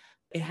like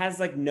it has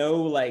like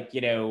no like,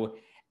 you know,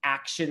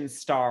 action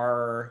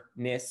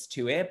star-ness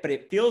to it, but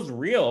it feels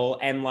real,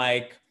 and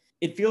like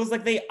it feels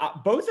like they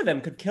both of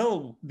them could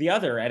kill the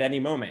other at any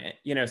moment,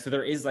 you know. So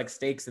there is like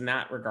stakes in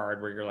that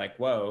regard where you're like,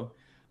 whoa.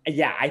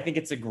 Yeah, I think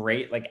it's a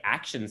great like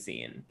action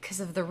scene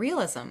because of the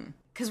realism,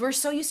 because we're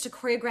so used to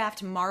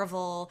choreographed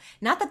Marvel.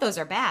 Not that those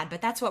are bad,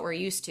 but that's what we're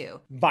used to.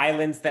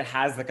 Violence that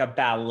has like a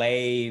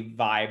ballet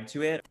vibe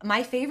to it.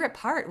 My favorite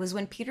part was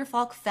when Peter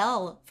Falk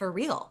fell for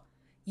real.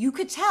 You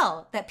could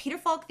tell that Peter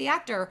Falk, the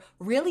actor,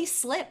 really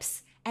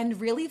slips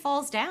and really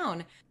falls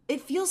down.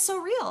 It feels so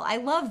real. I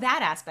love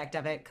that aspect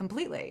of it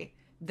completely.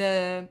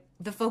 The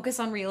focus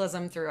on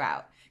realism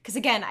throughout. Because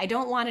again, I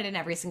don't want it in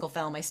every single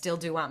film. I still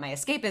do want my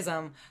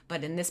escapism,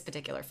 but in this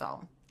particular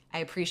film, I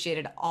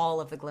appreciated all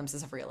of the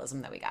glimpses of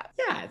realism that we got.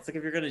 Yeah, it's like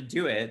if you're gonna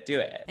do it, do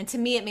it. And to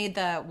me, it made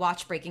the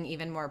watch breaking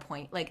even more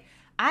point. Like,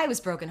 I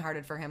was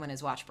brokenhearted for him when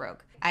his watch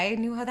broke. I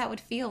knew how that would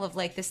feel, of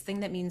like this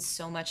thing that means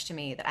so much to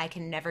me that I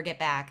can never get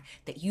back,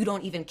 that you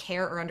don't even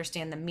care or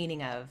understand the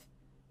meaning of.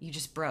 You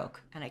just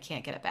broke and I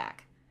can't get it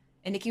back.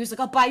 And Nikki was like,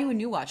 I'll buy you a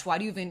new watch. Why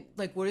do you even,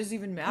 like, what does it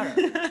even matter?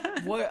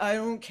 What? I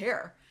don't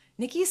care.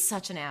 Nikki's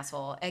such an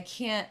asshole. I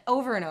can't,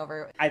 over and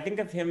over. I think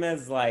of him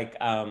as like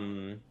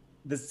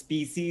the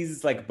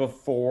species like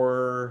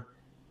before,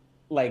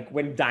 like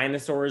when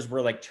dinosaurs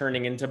were like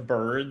turning into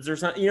birds or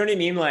something. You know what I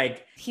mean?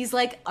 Like, he's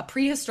like a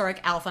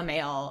prehistoric alpha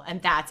male,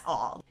 and that's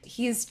all.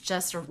 He's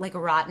just like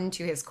rotten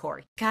to his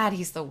core. God,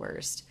 he's the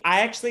worst.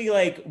 I actually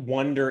like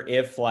wonder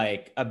if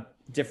like a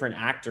different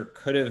actor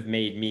could have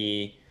made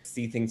me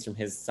see things from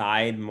his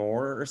side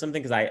more or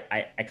something, because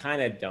I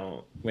kind of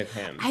don't with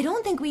him. I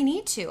don't think we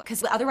need to,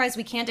 because otherwise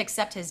we can't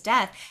accept his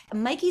death.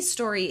 Mikey's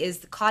story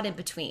is caught in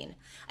between.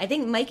 I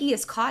think Mikey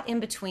is caught in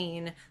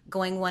between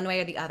going one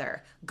way or the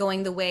other,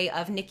 going the way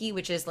of Nikki,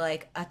 which is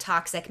like a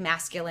toxic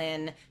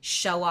masculine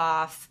show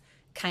off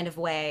kind of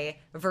way,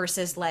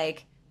 versus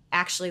like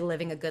actually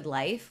living a good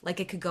life. Like,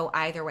 it could go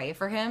either way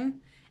for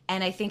him.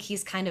 And I think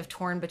he's kind of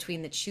torn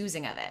between the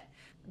choosing of it.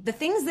 The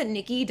things that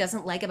Nikki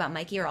doesn't like about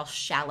Mikey are all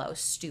shallow,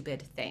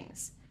 stupid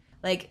things.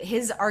 Like,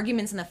 his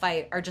arguments in the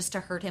fight are just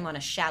to hurt him on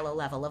a shallow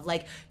level of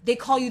like, they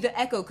call you the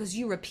Echo because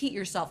you repeat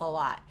yourself a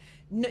lot.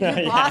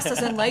 Your boss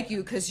doesn't like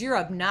you because you're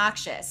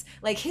obnoxious.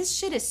 Like, his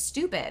shit is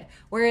stupid.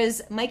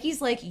 Whereas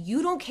Mikey's like,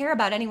 you don't care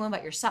about anyone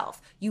but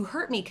yourself. You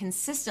hurt me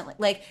consistently.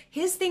 Like,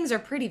 his things are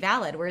pretty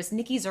valid, whereas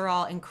Nikki's are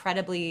all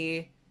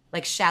incredibly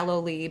like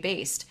shallowly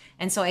based.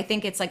 And so I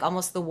think it's like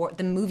almost the war,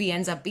 the movie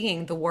ends up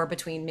being the war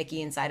between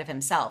Mickey inside of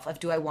himself of,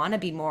 do I want to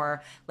be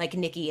more like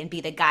Nikki and be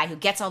the guy who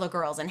gets all the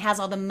girls and has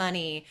all the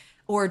money,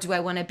 or do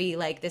I want to be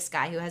like this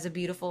guy who has a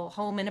beautiful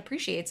home and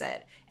appreciates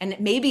it? And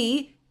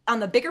maybe on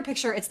the bigger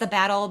picture, it's the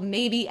battle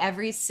maybe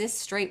every cis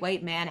straight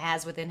white man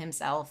has within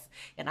himself,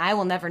 and I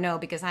will never know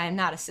because I am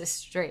not a cis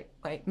straight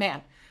white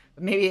man.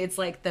 But maybe it's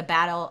like the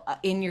battle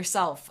in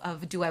yourself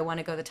of, do I want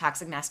to go the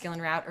toxic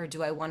masculine route, or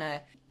do I want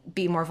to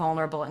be more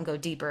vulnerable and go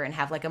deeper and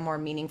have like a more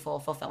meaningful,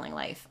 fulfilling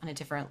life on a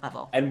different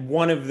level? And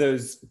one of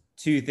those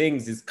two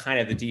things is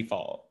kind of the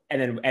default.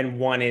 And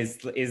one is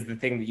the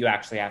thing that you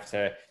actually have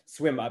to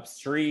swim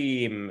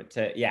upstream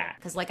to, yeah.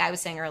 Because like I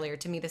was saying earlier,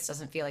 to me, this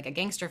doesn't feel like a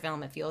gangster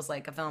film. It feels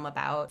like a film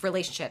about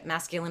relationship,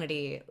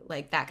 masculinity,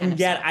 like that kind of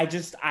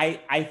stuff.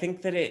 I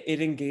think that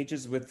it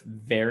engages with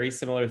very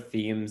similar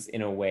themes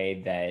in a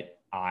way that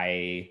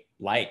I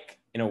like,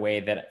 in a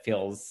way that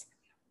feels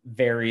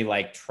very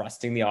like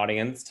trusting the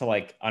audience to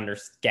like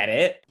get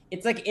it.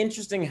 It's like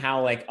interesting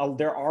how like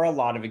there are a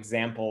lot of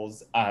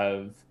examples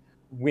of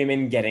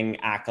women getting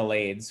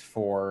accolades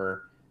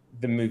for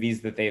the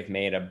movies that they've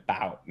made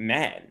about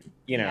men.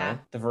 You know, yeah.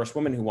 The first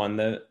woman who won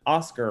the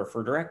Oscar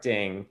for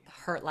directing,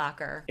 Hurt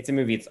Locker. It's a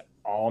movie, it's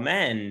all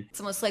men. It's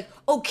almost like,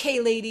 okay,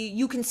 lady,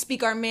 you can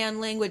speak our man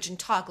language and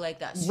talk like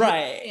that. So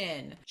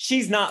right.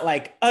 She's not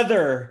like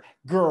other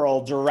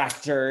girl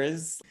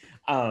directors.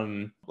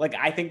 Like,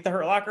 I think The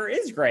Hurt Locker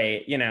is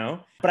great, you know,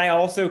 but I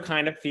also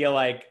kind of feel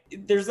like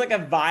there's like a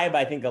vibe,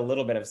 I think a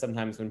little bit of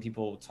sometimes when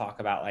people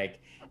talk about like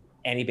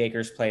Annie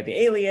Baker's play The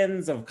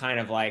Aliens, of kind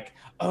of like,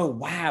 oh,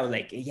 wow,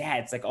 like, yeah,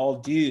 it's like all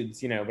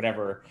dudes, you know,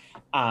 whatever.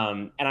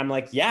 And I'm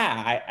like,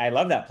 yeah, I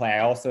love that play.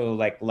 I also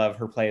like love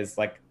her plays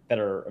like that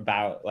are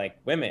about like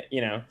women, you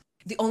know.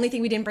 The only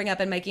thing we didn't bring up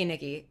in Mikey and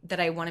Nikki that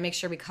I want to make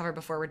sure we cover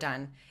before we're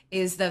done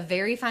is the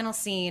very final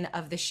scene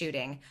of the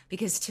shooting,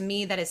 because to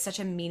me that is such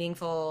a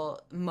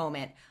meaningful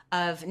moment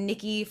of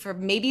Nikki, for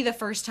maybe the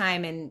first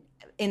time in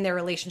their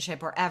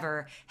relationship or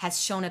ever, has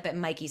shown up at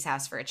Mikey's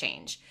house for a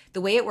change.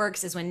 The way it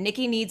works is when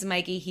Nikki needs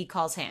Mikey, he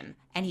calls him,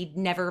 and he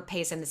never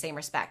pays him the same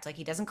respect. Like,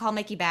 he doesn't call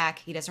Mikey back.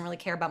 He doesn't really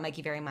care about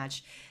Mikey very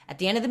much. At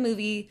the end of the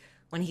movie,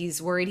 when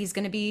he's worried he's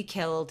going to be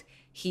killed,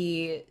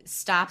 he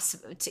stops,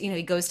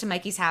 he goes to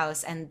Mikey's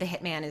house, and the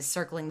hitman is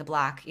circling the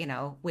block,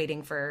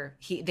 waiting for,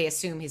 they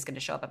assume he's going to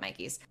show up at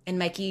Mikey's. And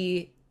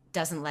Mikey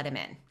doesn't let him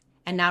in.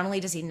 And not only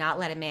does he not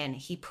let him in,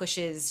 he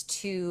pushes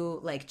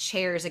two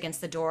chairs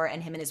against the door,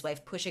 and him and his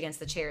wife push against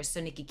the chairs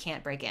so Nikki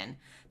can't break in.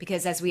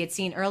 Because as we had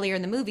seen earlier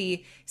in the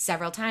movie,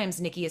 several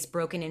times Nikki has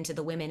broken into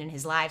the women in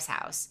his lives'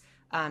 house.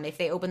 If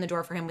they open the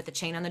door for him with the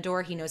chain on the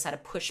door, he knows how to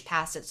push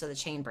past it so the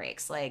chain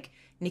breaks.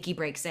 Nikki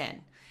breaks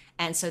in.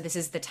 And so this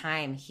is the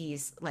time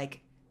he's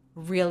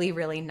really,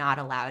 really not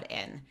allowed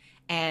in.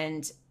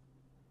 And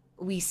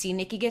we see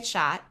Nikki get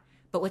shot.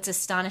 But what's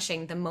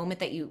astonishing, the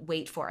moment that you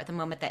wait for, the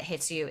moment that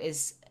hits you,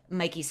 is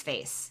Mikey's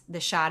face, the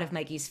shot of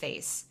Mikey's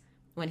face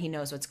when he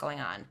knows what's going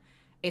on.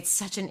 It's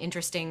such an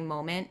interesting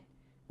moment.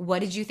 What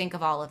did you think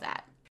of all of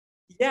that?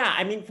 Yeah,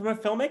 I mean, from a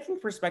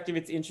filmmaking perspective,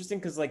 it's interesting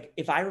because,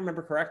 if I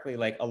remember correctly,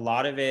 a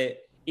lot of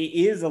it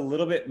is a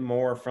little bit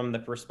more from the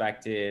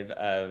perspective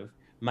of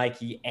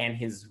Mikey and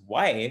his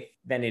wife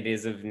than it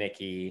is of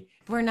Nikki.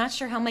 We're not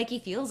sure how Mikey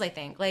feels, I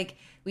think.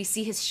 We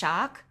see his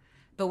shock,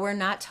 but we're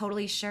not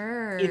totally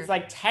sure. It's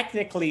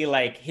technically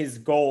his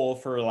goal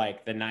for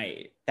the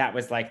night. That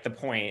was the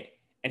point,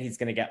 and he's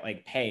gonna get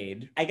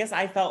paid. I guess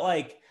I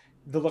felt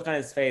the look on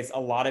his face, a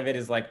lot of it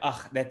is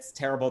ugh, that's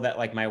terrible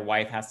that my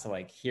wife has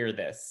to hear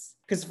this.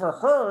 Because for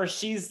her,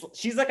 she's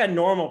a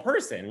normal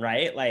person,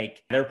 right?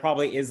 There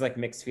probably is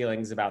mixed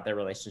feelings about their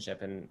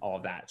relationship and all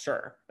of that.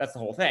 Sure, that's the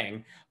whole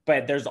thing.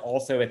 But there's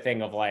also a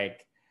thing of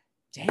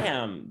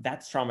damn,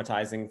 that's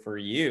traumatizing for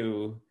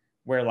you.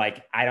 Where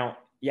I don't.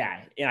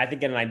 Yeah, and I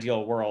think in an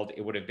ideal world,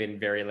 it would have been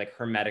very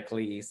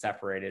hermetically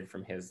separated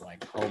from his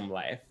home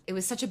life. It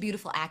was such a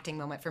beautiful acting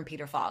moment from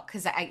Peter Falk,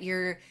 because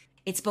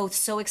it's both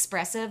so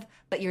expressive,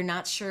 but you're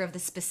not sure of the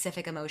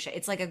specific emotion.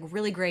 It's a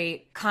really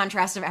great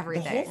contrast of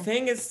everything. The whole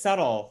thing is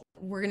subtle.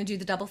 We're going to do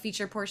the double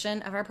feature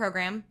portion of our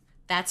program.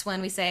 That's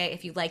when we say,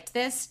 if you liked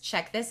this,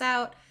 check this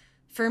out.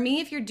 For me,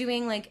 if you're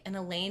doing an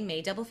Elaine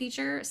May double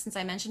feature, since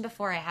I mentioned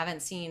before I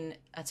haven't seen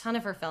a ton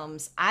of her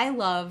films, I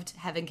loved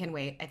Heaven Can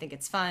Wait. I think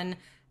it's fun.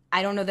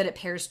 I don't know that it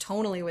pairs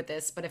tonally with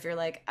this, but if you're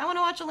I want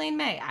to watch Elaine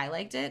May, I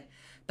liked it.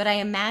 But I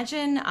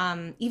imagine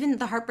even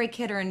The Heartbreak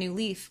Kid or A New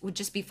Leaf would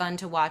just be fun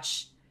to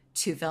watch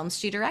two films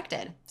she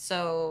directed.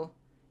 So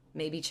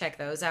maybe check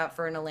those out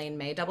for an Elaine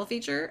May double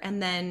feature.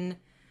 And then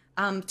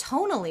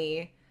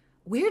tonally,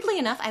 weirdly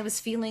enough, I was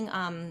feeling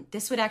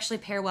this would actually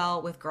pair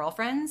well with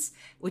Girlfriends,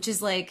 which is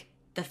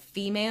the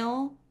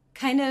female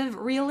kind of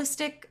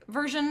realistic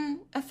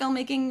version of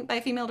filmmaking by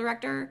a female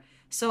director.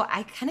 So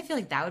I kind of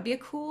feel that would be a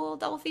cool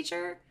double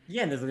feature.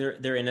 Yeah, and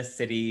they're in a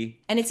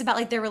city. And it's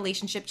about their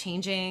relationship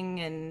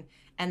changing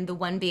and the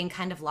one being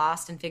kind of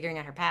lost and figuring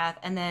out her path.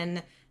 And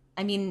then,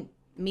 I mean,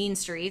 Mean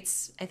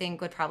Streets, I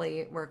think, would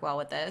probably work well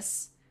with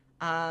this.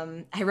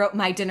 I wrote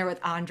My Dinner with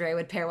Andre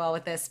would pair well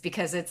with this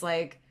because it's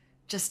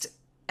just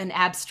an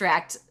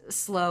abstract,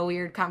 slow,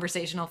 weird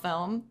conversational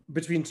film.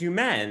 Between two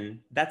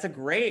men. That's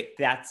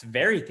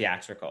very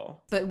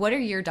theatrical. But what are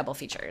your double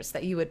features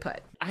that you would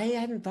put? I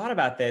hadn't thought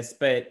about this,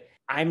 but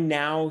I'm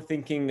now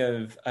thinking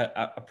of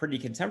a pretty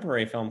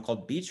contemporary film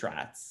called Beach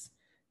Rats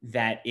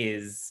that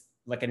is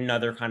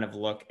another kind of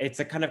look. It's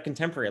a kind of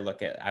contemporary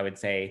look at, I would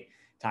say,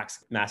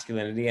 toxic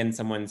masculinity and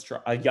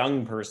a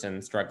young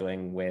person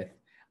struggling with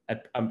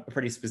a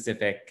pretty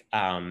specific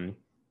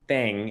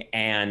thing.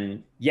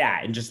 And yeah,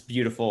 and just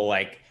beautiful,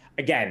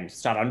 again,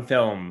 shot on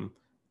film,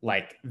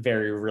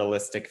 very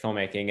realistic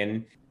filmmaking.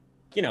 And,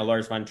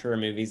 Lars von Trier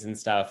movies and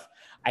stuff,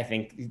 I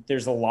think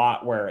there's a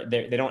lot where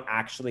they don't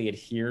actually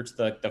adhere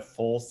to the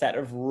full set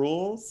of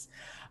rules.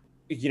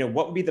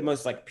 What would be the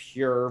most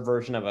pure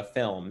version of a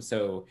film?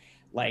 So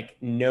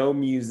no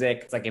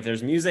music. It's if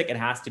there's music, it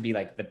has to be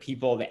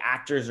the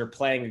actors are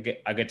playing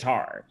a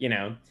guitar,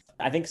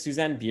 I think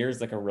Susanne Bier is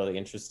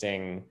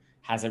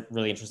has a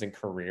really interesting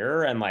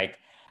career. And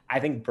I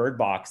think Bird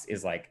Box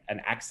is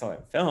an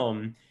excellent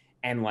film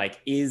and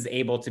is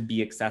able to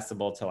be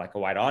accessible to a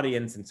wide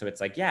audience. And so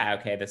it's yeah,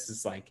 okay, this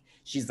is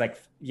she's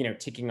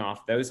ticking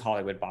off those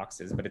Hollywood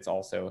boxes, but it's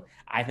also,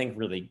 I think,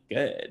 really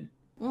good.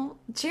 Well,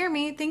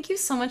 Jeremy, thank you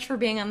so much for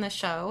being on the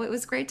show. It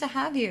was great to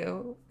have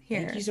you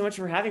here. Thank you so much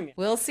for having me.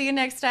 We'll see you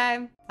next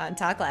time on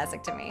Talk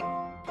Classic to Me.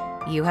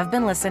 You have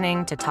been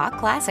listening to Talk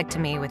Classic to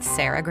Me with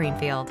Sarah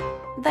Greenfield.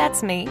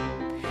 That's me.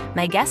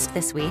 My guest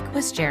this week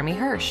was Jeremy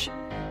Hirsch.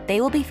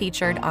 They will be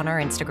featured on our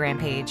Instagram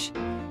page.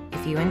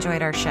 If you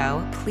enjoyed our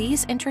show,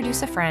 please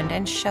introduce a friend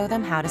and show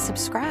them how to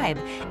subscribe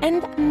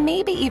and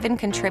maybe even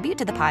contribute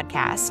to the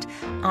podcast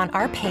on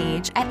our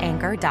page at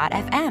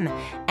anchor.fm.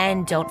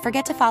 And don't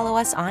forget to follow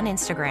us on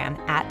Instagram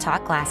at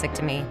Talk Classic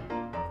to Me.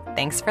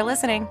 Thanks for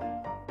listening.